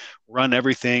to run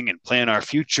everything and plan our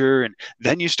future, and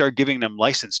then you start giving them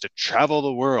license to travel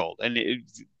the world, and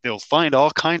they'll find all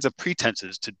kinds of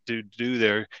pretenses to do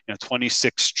their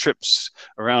 26 trips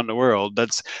around the world.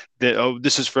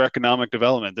 This is for economic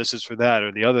development, this is for that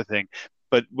or the other thing.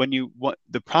 But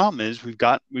the problem is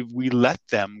we let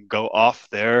them go off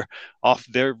their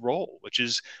role, which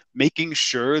is making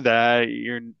sure that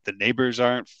the neighbors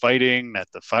aren't fighting,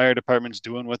 that the fire department's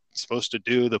doing what it's supposed to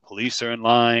do, the police are in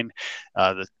line,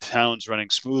 the town's running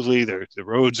smoothly, the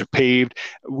roads are paved.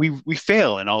 We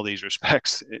fail in all these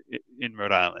respects in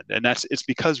Rhode Island, and it's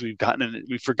because we've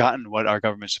forgotten what our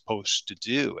government's supposed to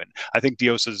do. And I think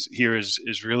Diosa's here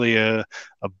is really a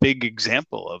big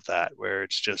example of that, where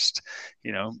it's just,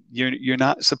 you're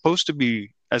not supposed to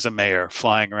be, as a mayor,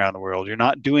 flying around the world. You're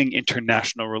not doing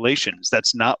international relations.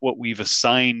 That's not what we've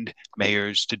assigned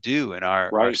mayors to do in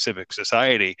our civic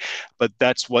society. But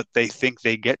that's what they think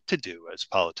they get to do as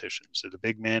politicians. They're the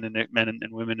big men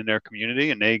and women in their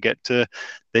community, and they get to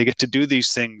do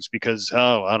these things because,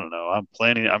 I don't know,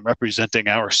 I'm representing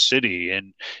our city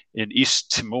in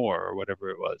East Timor or whatever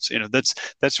it was.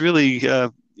 That's really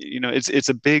it's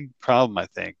a big problem, I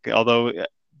think. Although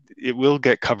it will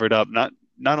get covered up,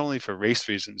 not only for race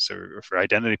reasons or for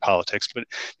identity politics, but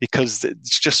because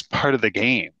it's just part of the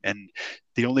game. And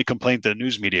the only complaint the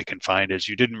news media can find is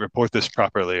you didn't report this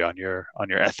properly on your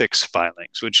ethics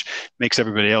filings, which makes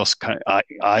everybody else kind of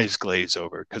eyes glaze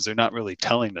over because they're not really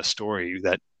telling the story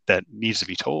that needs to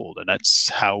be told. And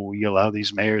that's how we allow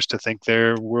these mayors to think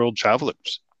they're world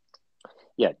travelers.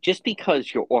 Yeah, just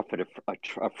because you're offered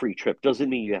a free trip doesn't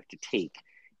mean you have to take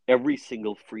every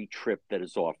single free trip that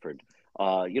is offered.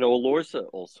 Alorza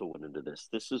also went into this.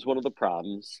 This is one of the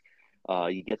problems.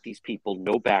 You get these people,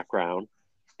 no background,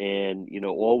 and,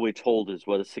 all we're told is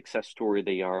what a success story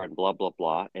they are and blah, blah,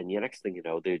 blah. And the next thing you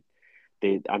know,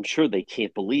 I'm sure they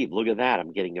can't believe, look at that,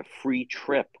 I'm getting a free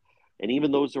trip. And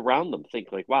even those around them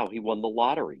think like, wow, he won the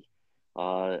lottery.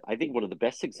 I think one of the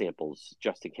best examples,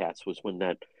 Justin Katz, was when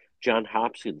that John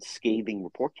Hopkins scathing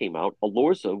report came out.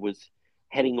 Alorza was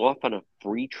heading off on a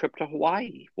free trip to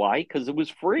Hawaii. Why? Because it was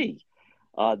free.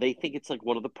 They think it's like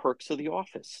one of the perks of the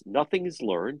office. Nothing is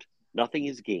learned, nothing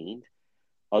is gained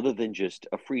other than just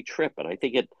a free trip. And I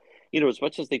think as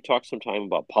much as they talk sometime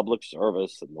about public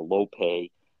service and the low pay,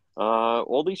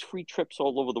 All these free trips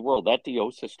all over the world, that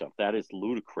Diosa stuff, that is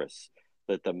ludicrous.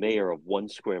 That the mayor of 1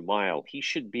 square mile, he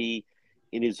should be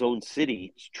in his own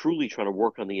city, truly trying to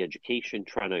work on the education,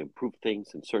 trying to improve things,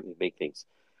 and certainly make things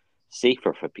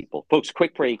safer for people. Folks,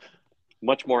 quick break.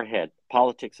 Much more ahead.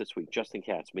 Politics this week. Justin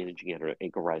Katz, managing editor at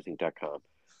anchorrising.com,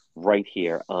 right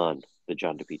here on the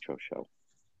John DePietro Show.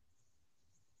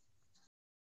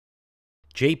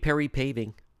 J. Perry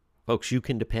Paving. Folks, you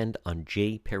can depend on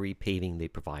J. Perry Paving. They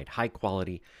provide high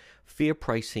quality, fair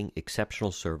pricing,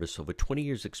 exceptional service, over 20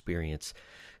 years experience,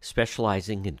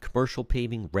 specializing in commercial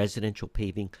paving, residential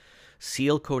paving,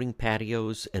 seal coating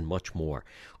patios, and much more.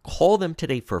 Call them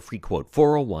today for a free quote,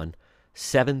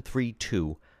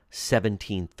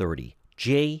 401-732-1730.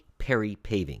 J. Perry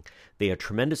Paving. They are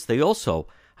tremendous. They also,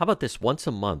 how about this, once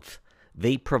a month,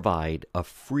 they provide a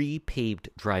free paved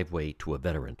driveway to a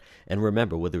veteran. And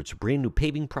remember, whether it's a brand new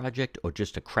paving project or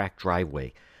just a cracked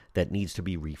driveway that needs to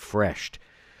be refreshed,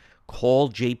 call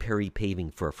J. Perry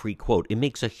Paving for a free quote. It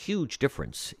makes a huge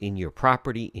difference in your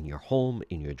property, in your home,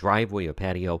 in your driveway or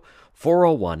patio.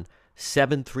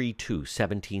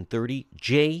 401-732-1730.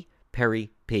 J.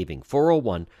 Perry Paving.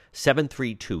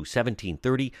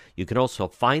 401-732-1730. You can also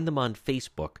find them on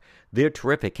Facebook. They're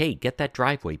terrific. Hey, get that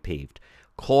driveway paved.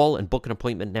 Call and book an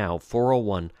appointment now,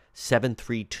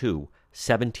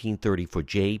 401-732-1730 for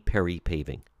J. Perry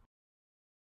Paving.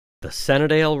 The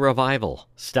Centerdale Revival.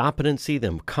 Stop in and see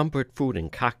them. Comfort food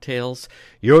and cocktails.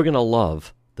 You're going to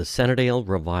love the Centerdale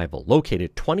Revival,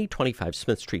 located 2025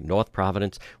 Smith Street, North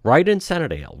Providence, right in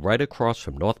Centerdale, right across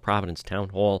from North Providence Town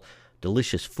Hall.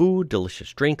 Delicious food,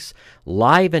 delicious drinks,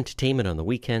 live entertainment on the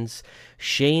weekends.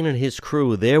 Shane and his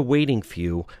crew, they're waiting for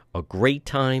you. A great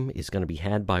time is going to be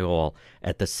had by all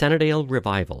at the Centerdale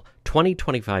Revival,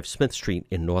 2025 Smith Street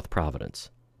in North Providence.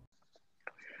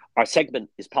 Our segment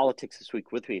is Politics This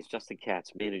Week. With me is Justin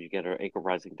Katz, managing editor at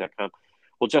anchorrising.com.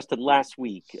 Well, Justin, last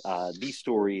week, the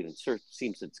story, and it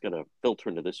seems it's going to filter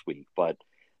into this week, but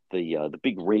the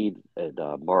big raid at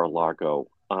Mar-a-Lago.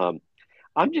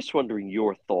 I'm just wondering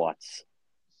your thoughts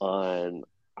on,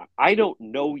 I don't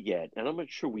know yet, and I'm not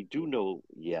sure we do know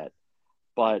yet,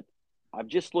 but I'm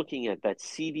just looking at that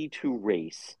CD2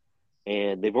 race,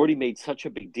 and they've already made such a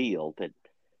big deal that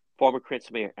former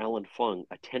Cranston Mayor Alan Fung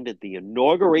attended the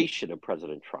inauguration of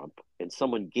President Trump, and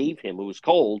someone gave him, it was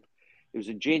cold, it was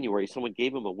in January, someone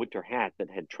gave him a winter hat that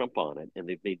had Trump on it, and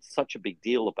they've made such a big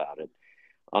deal about it.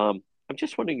 I'm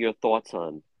just wondering your thoughts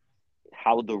on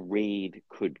how the raid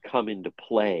could come into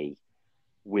play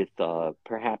with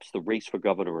perhaps the race for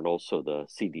governor and also the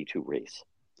CD2 race.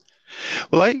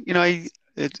 Well,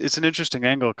 it's an interesting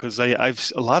angle because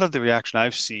I've a lot of the reaction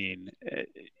I've seen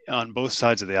on both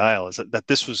sides of the aisle is that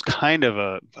this was kind of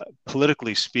a,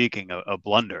 politically speaking, a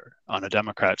blunder on a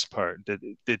Democrat's part.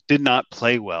 It did not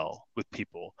play well with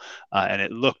people, and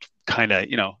it looked kind of,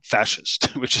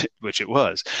 fascist, which it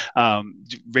was,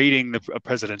 raiding a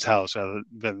president's house rather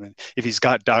than, if he's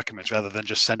got documents, rather than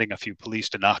just sending a few police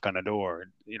to knock on a door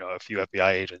and, a few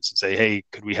FBI agents and say, hey,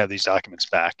 could we have these documents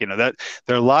back? That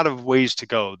there are a lot of ways to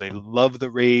go. They love the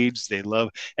raids. They love,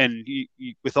 and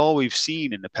with all we've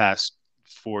seen in the past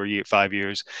 5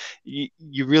 years,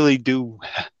 you really do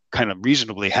kind of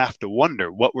reasonably have to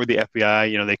wonder, what were the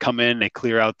FBI, they come in, they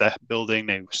clear out that building,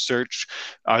 they search.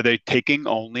 Are they taking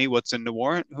only what's in the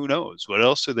warrant? Who knows? What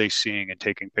else are they seeing and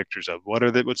taking pictures of?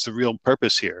 What's the real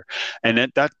purpose here? And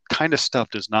that kind of stuff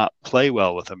does not play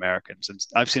well with Americans. And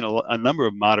I've seen a number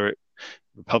of moderate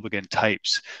Republican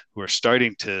types who are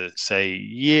starting to say,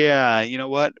 yeah, you know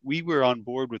what? We were on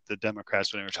board with the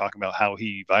Democrats when they were talking about how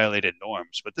he violated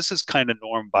norms, but this is kind of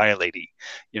norm violating.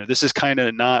 This is kind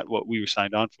of not what we were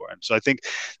signed on for. And so I think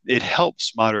it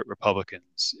helps moderate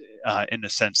Republicans in the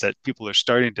sense that people are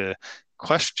starting to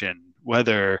question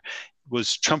whether,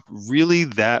 was Trump really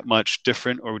that much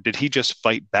different, or did he just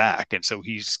fight back? And so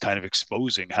he's kind of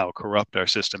exposing how corrupt our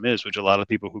system is, which a lot of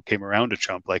people who came around to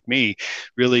Trump, like me,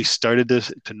 really started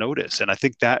to notice. And I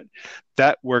think that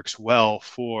works well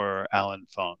for Alan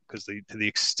Fung, because to the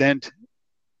extent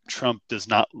Trump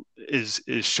is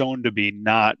shown to be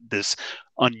not this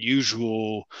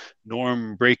unusual,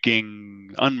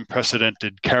 norm-breaking,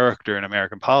 unprecedented character in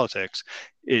American politics,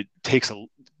 it takes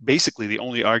basically the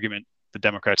only argument the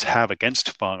Democrats have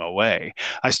against Fung away.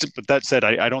 But that said,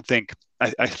 I don't think,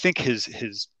 I think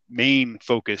his main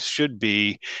focus should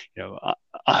be,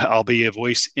 I'll be a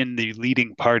voice in the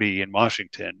leading party in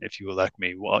Washington if you elect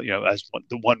me, as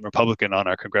the one Republican on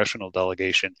our congressional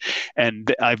delegation.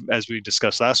 And as we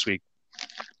discussed last week,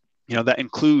 that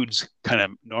includes kind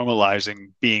of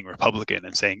normalizing being Republican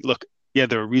and saying, look, yeah,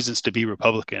 there are reasons to be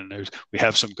Republican. We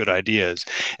have some good ideas,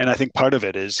 and I think part of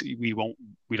it is we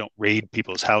don't raid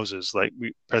people's houses like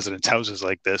presidents' houses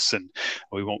like this, and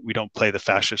we don't play the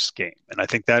fascist game. And I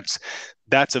think that's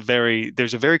there's a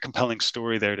very compelling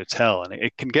story there to tell, and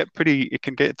it can get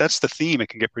that's the theme. It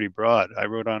can get pretty broad. I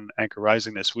wrote on Anchor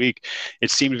Rising this week.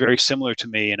 It seemed very similar to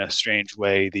me in a strange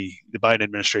way. The Biden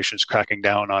administration is cracking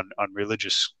down on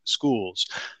religious schools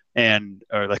and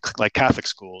or like Catholic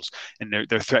schools, and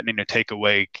they're threatening to take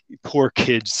away poor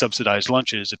kids' subsidized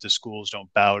lunches if the schools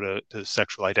don't bow to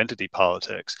sexual identity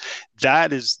politics.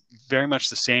 That is very much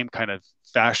the same kind of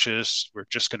fascist. We're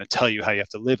just going to tell you how you have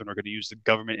to live, and we're going to use the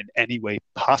government in any way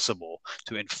possible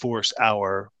to enforce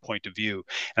our point of view.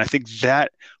 And I think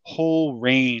that whole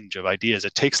range of ideas,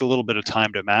 it takes a little bit of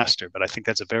time to master, but I think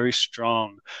that's a very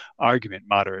strong argument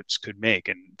moderates could make.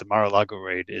 And the Mar-a-Lago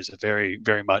raid is a very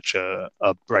much a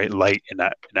bright light in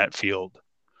that field.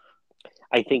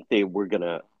 I think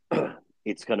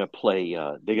it's gonna play.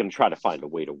 They're gonna try to find a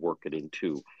way to work it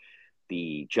into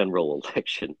the general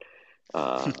election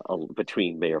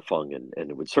between Mayor Fung and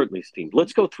it would certainly seem.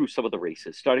 Let's go through some of the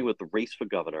races, starting with the race for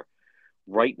governor.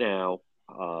 Right now,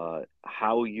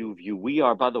 how you view? We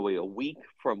are, by the way, a week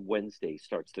from Wednesday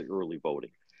starts the early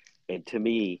voting, and to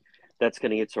me, that's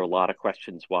going to answer a lot of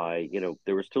questions. Why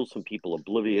there are still some people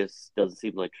oblivious. Doesn't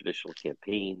seem like traditional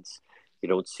campaigns. You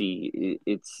don't see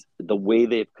it's the way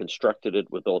they've constructed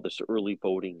it with all this early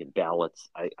voting and ballots.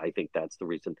 I think that's the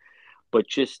reason. But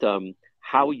just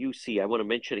how you see, I want to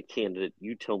mention a candidate.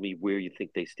 You tell me where you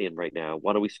think they stand right now.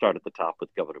 Why don't we start at the top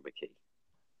with Governor McKee?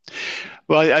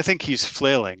 Well, I think he's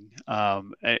flailing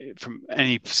from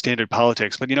any standard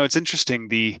politics. But it's interesting.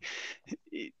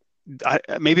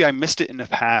 Maybe I missed it in the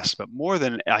past, but more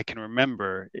than I can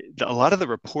remember, a lot of the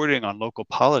reporting on local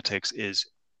politics is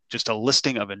just a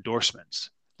listing of endorsements.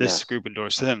 This group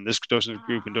endorsed them. This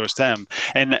group endorsed them.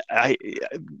 And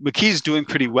McKee's doing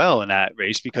pretty well in that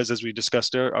race because, as we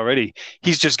discussed already,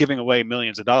 he's just giving away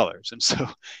millions of dollars. And so,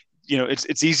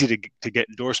 it's easy to get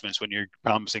endorsements when you're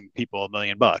promising people $1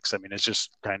 million. I mean, it's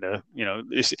just kind of,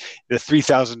 the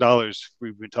 $3,000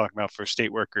 we've been talking about for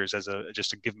state workers as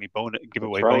just a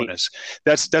giveaway bonus.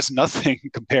 That's nothing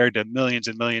compared to millions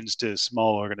and millions to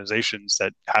small organizations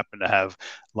that happen to have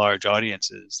large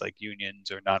audiences like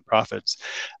unions or nonprofits.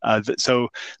 So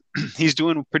he's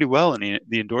doing pretty well in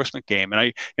the endorsement game.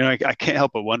 And I can't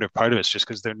help but wonder, part of it's just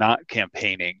because they're not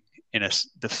campaigning in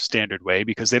the standard way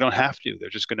because they don't have to. They're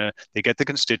just they get the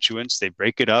constituents, they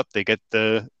break it up, they get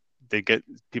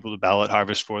people to ballot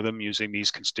harvest for them using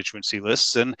these constituency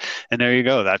lists, and there you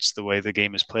go. That's the way the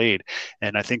game is played.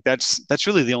 And I think that's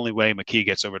really the only way McKee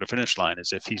gets over the finish line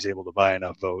is if he's able to buy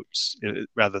enough votes,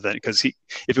 rather than because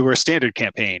if it were a standard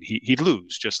campaign, he'd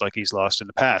lose just like he's lost in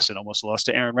the past and almost lost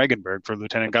to Aaron Regenberg for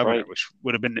lieutenant governor, right, which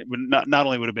would have been not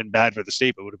only would have been bad for the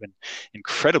state, but would have been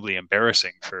incredibly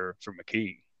embarrassing for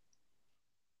McKee.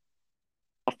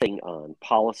 Nothing on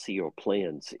policy or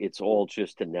plans. It's all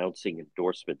just announcing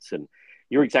endorsements. And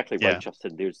you're exactly right,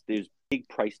 Justin. There's big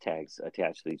price tags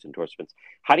attached to these endorsements.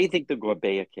 How do you think the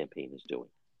Gorbea campaign is doing?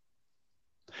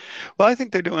 Well, I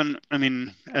think they're doing,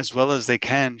 as well as they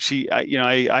can.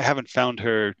 I haven't found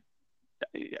her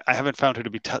to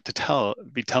be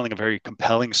telling a very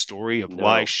compelling story of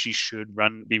why she should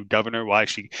be governor.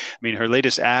 Her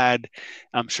latest ad,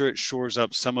 I'm sure it shores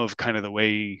up some of kind of the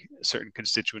way certain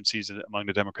constituencies among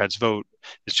the Democrats vote.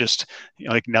 It's just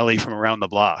like Nellie from around the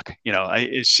block.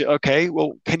 It's okay.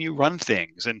 Well, can you run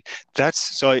things? And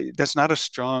that's not a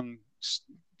strong.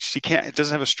 It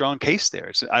doesn't have a strong case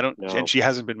there. And she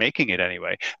hasn't been making it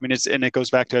anyway. And it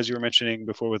goes back to, as you were mentioning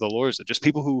before with Elorza, just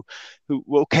people who,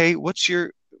 okay, what's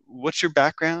your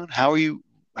background? How are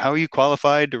you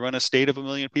qualified to run a state of 1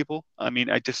 million people?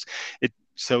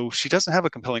 So she doesn't have a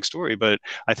compelling story, but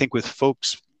I think with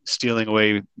folks stealing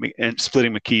away and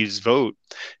splitting McKee's vote,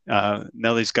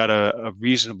 Nellie's got a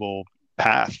reasonable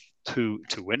path to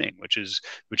winning, which is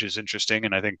interesting.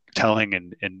 And I think telling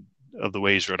and of the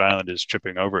ways Rhode Island is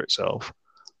tripping over itself.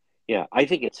 Yeah, I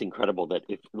think it's incredible that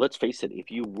let's face it, if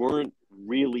you weren't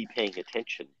really paying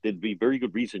attention, there'd be very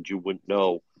good reasons you wouldn't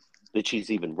know that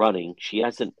she's even running. She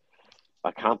hasn't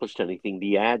accomplished anything.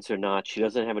 The ads are not. She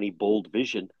doesn't have any bold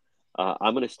vision.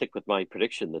 I'm going to stick with my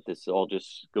prediction that this all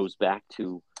just goes back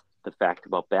to the fact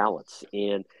about ballots.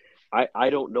 And I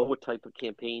don't know what type of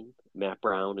campaign Matt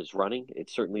Brown is running. It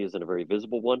certainly isn't a very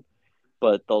visible one.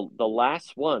 But the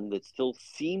last one that still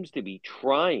seems to be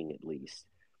trying, at least,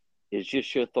 is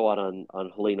just your thought on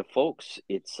Helena Foulkes.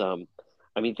 It's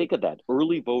think of that.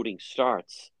 Early voting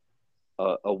starts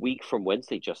a week from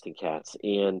Wednesday, Justin Katz,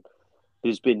 and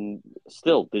there's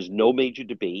no major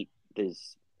debate.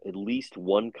 There's at least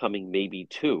one coming, maybe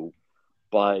two.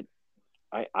 But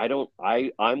I'm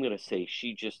going to say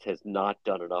she just has not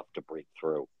done enough to break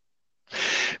through.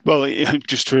 Well,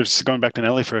 just going back to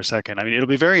Nellie for a second, I mean, it'll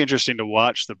be very interesting to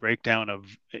watch the breakdown of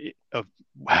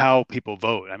how people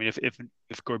vote. I mean,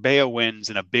 if Gorbea wins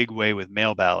in a big way with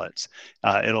mail ballots,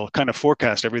 it'll kind of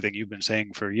forecast everything you've been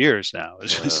saying for years now.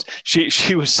 It's just,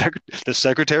 she was the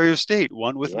Secretary of State,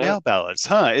 won with mail ballots,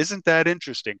 huh? Isn't that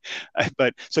interesting?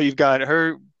 But so you've got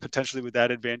her potentially with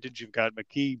that advantage. You've got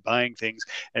McKee buying things,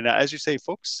 and as you say,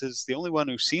 Folks is the only one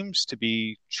who seems to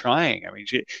be trying. I mean,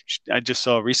 I just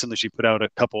saw recently she put out a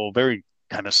couple very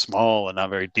kind of small and not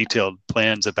very detailed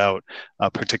plans about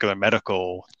particular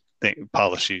medical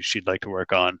policies she'd like to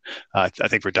work on. I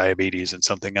think for diabetes and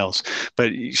something else.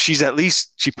 But she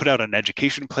put out an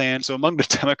education plan. So among the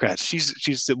Democrats,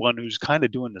 she's the one who's kind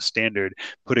of doing the standard,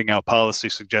 putting out policy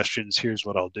suggestions. Here's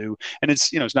what I'll do. And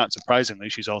it's not surprisingly,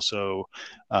 she's also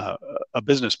a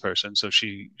business person. So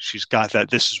she's got that.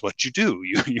 This is what you do.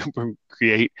 You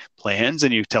create plans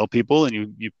and you tell people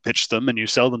and you pitch them and you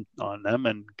sell them on them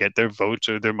and get their votes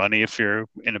or their money if you're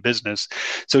in a business.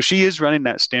 So she is running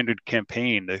that standard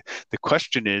campaign. The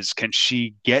question is, can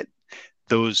she get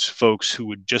those folks who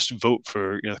would just vote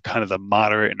for kind of the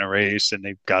moderate in a race and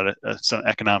they've got some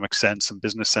economic sense, some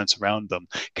business sense around them?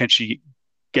 Can she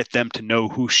get them to know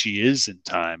who she is in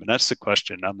time? And that's the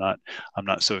question. I'm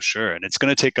not so sure. And it's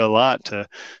going to take a lot to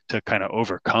kind of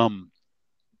overcome.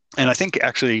 And I think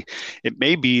actually it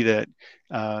may be that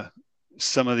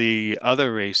some of the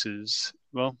other races,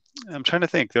 well, I'm trying to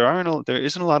think. There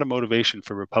isn't a lot of motivation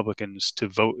for Republicans to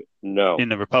vote in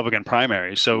the Republican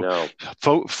primary. So,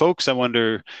 folks, I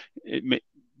wonder,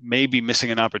 may be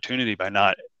missing an opportunity by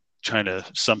not trying to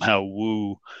somehow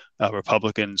woo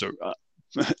Republicans or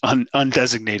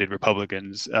undesignated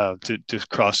Republicans to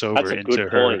cross over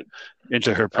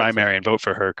into her primary and vote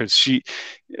for her, because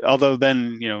although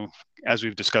then as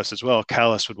we've discussed as well,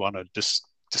 Callis would want to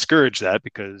discourage that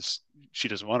because she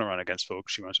doesn't want to run against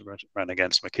Folks. She wants to run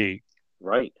against McKee.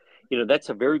 Right. That's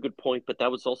a very good point. But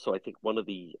that was also, I think, one of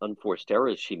the unforced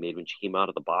errors she made when she came out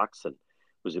of the box and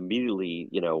was immediately,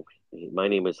 my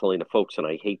name is Helena Folks and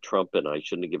I hate Trump and I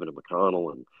shouldn't have given to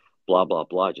McConnell and blah, blah,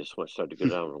 blah. Just want to start to go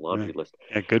down a laundry list.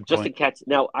 Yeah, good Justin point. Katz.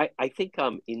 Now, I think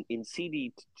in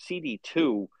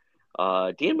CD2,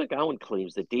 Dan McGowan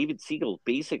claims that David Siegel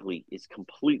basically is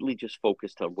completely just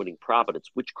focused on winning Providence,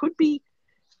 which could be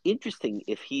interesting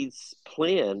if his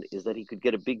plan is that he could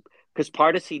get a big, because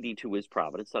part of CD2 is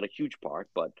Providence, not a huge part,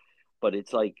 but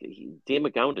it's like Dan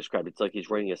McGowan described it, it's like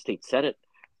he's running a state Senate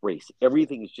race.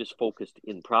 Everything is just focused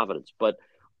in Providence. But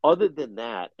other than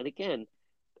that, and again,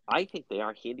 I think they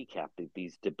are handicapped that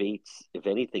these debates, if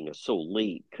anything, are so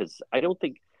late, because I don't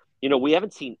think, we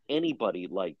haven't seen anybody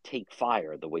like take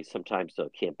fire the way sometimes the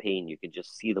campaign, you can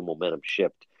just see the momentum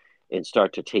shift and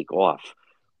start to take off.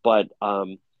 But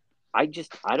I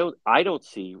don't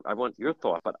see, I want your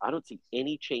thought, but I don't see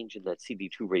any change in that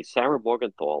CD2 race. Sarah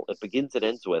Morgenthau, it begins and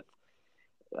ends with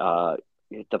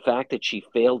the fact that she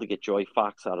failed to get Joy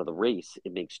Fox out of the race.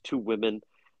 It makes two women.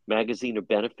 Magaziner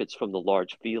benefits from the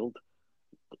large field.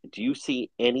 Do you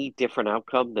see any different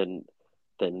outcome than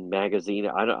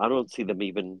Magaziner? I don't see them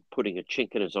even putting a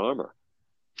chink in his armor.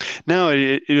 No,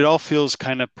 it all feels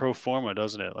kind of pro forma,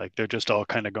 doesn't it? Like they're just all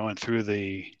kind of going through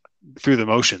the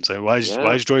motions. Like, why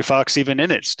is Joy Fox even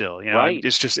in it still? Right.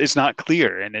 It's not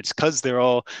clear, and it's because they're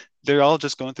all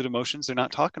just going through the motions. They're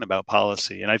not talking about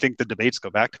policy, and I think the debates go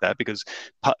back to that because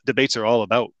debates are all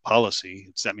about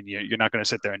policy. You're not going to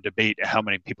sit there and debate how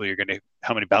many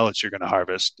ballots you're going to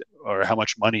harvest or how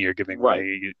much money you're giving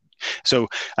away. So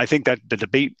I think that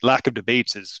the lack of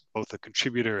debates is both a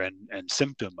contributor and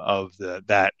symptom of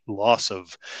that loss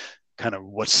of kind of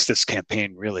what's this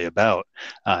campaign really about,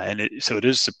 so it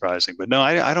is surprising. But no,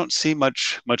 I don't see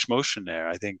much motion there.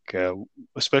 I think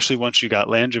especially once you got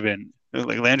Langevin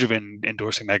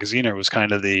endorsing Magaziner was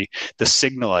kind of the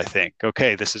signal. I think,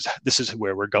 okay, this is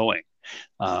where we're going,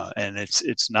 and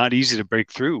it's not easy to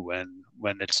break through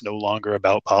when it's no longer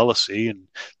about policy and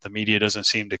the media doesn't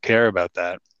seem to care about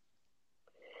that.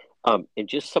 And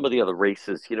just some of the other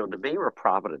races, the mayor of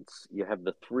Providence, you have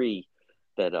the three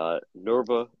that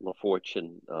Nerva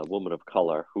LaFortune, a woman of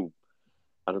color, who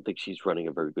I don't think she's running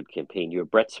a very good campaign. You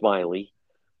have Brett Smiley,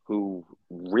 who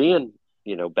ran,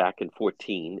 back in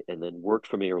 2014 and then worked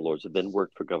for Mayor Lords and then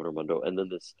worked for Governor Mondo. And then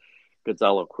this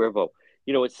Gonzalo Cuervo,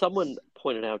 as someone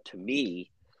pointed out to me,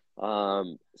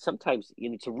 sometimes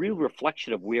it's a real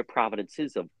reflection of where Providence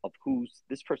is of who's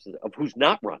this person, of who's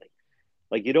not running.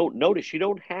 Like you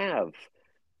don't have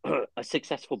a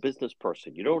successful business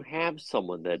person. You don't have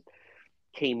someone that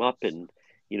came up and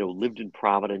lived in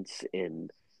Providence and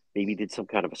maybe did some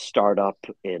kind of a startup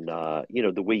in,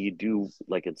 the way you do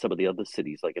like in some of the other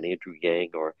cities, like in Andrew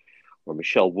Yang or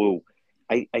Michelle Wu.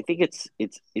 I think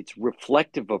it's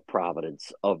reflective of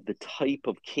Providence, of the type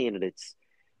of candidates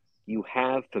you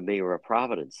have for mayor of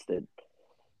Providence. That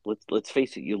let's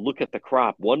face it, you look at the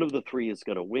crop, one of the three is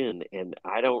going to win, and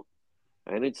I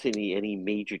didn't see any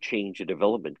major change or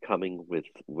development coming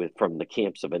with from the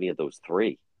camps of any of those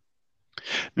three.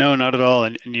 No, not at all.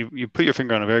 And you put your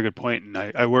finger on a very good point. And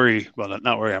I worry, well,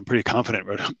 not worry, I'm pretty confident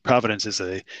Providence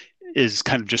is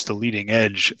kind of just the leading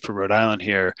edge for Rhode Island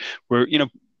here, where,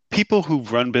 people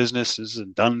who've run businesses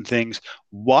and done things,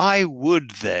 why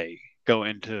would they go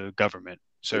into government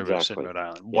service in Rhode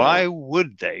Island? Why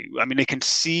would they? I mean, they can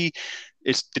see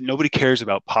nobody cares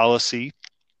about policy,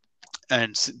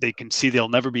 and they can see they'll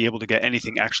never be able to get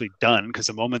anything actually done, because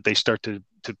the moment they start to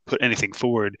put anything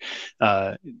forward,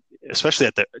 especially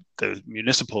at the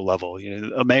municipal level,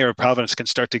 a mayor of Providence can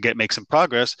start to make some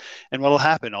progress, and what'll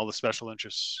happen? All the special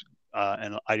interests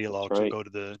and ideologues will go to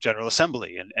the General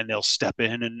Assembly, and they'll step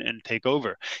in and take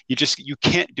over. You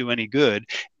can't do any good.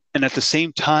 And at the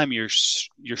same time, you're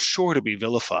sure to be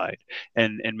vilified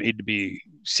and made to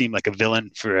seem like a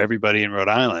villain for everybody in Rhode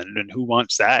Island. And who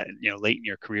wants that, late in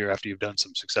your career after you've done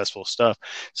some successful stuff?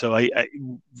 So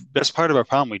that's part of our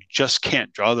problem. We just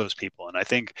can't draw those people. And I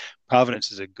think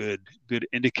Providence is a good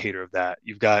indicator of that.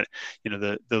 You've got,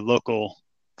 the local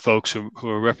folks who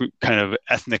are kind of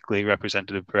ethnically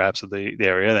representative, perhaps, of the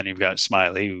area. Then you've got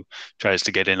Smiley, who tries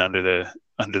to get in under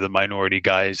the minority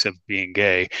guise of being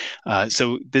gay.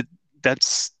 So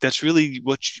that's really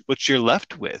what you're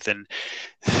left with. And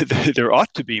there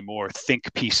ought to be more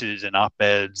think pieces and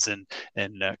op-eds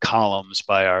and columns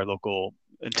by our local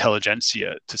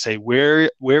intelligentsia to say, where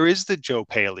is the Joe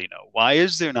Paolino? Why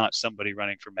is there not somebody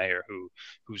running for mayor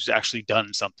who's actually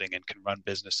done something and can run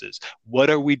businesses? What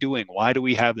are we doing? Why do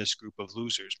we have this group of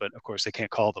losers? But of course they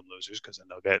can't call them losers, because then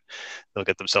they'll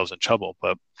get themselves in trouble.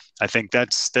 But I think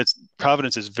that's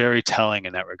Providence is very telling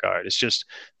in that regard. It's just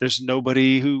there's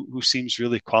nobody who seems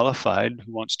really qualified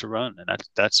who wants to run, and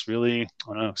that's really,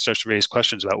 I don't know, starts to raise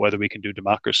questions about whether we can do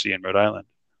democracy in Rhode Island.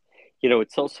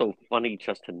 It's also funny,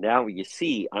 Justin, now you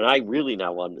see, and I really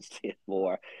now understand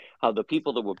more, how the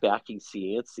people that were backing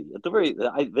Cianci,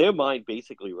 their mind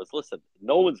basically was, listen,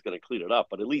 no one's going to clean it up,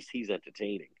 but at least he's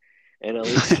entertaining. And at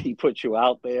least he put you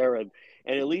out there, and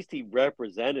at least he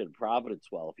represented Providence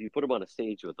well. If you put him on a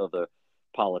stage with other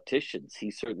politicians, he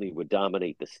certainly would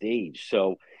dominate the stage.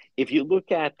 So if you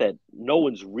look at that, no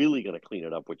one's really going to clean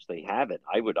it up, which they haven't.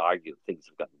 I would argue things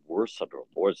have gotten worse under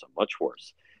Aborza, much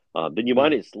worse. Then you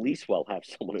might at least well have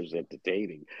someone who's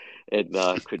entertaining and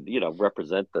could,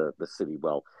 represent the city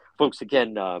well. Folks,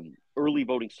 again, early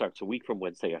voting starts a week from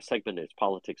Wednesday. Our segment is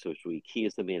Politics this week. He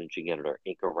is the managing editor,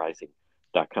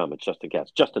 anchorrising.com. It's Justin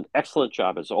Katz. Justin, excellent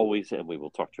job as always, and we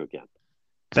will talk to you again.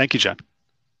 Thank you, John.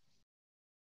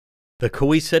 The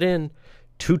Coesit Inn,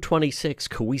 226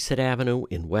 Coesit Avenue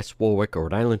in West Warwick,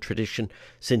 Rhode Island tradition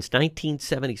since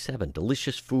 1977.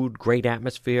 Delicious food, great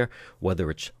atmosphere,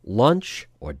 whether it's lunch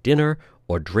or dinner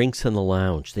or drinks in the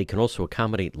lounge. They can also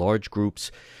accommodate large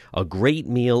groups. A great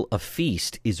meal, a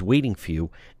feast, is waiting for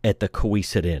you at the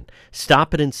Coesit Inn.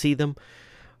 Stop it and see them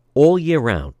all year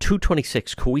round.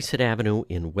 226 Coesit Avenue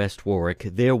in West Warwick.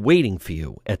 They're waiting for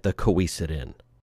you at the Coesit Inn.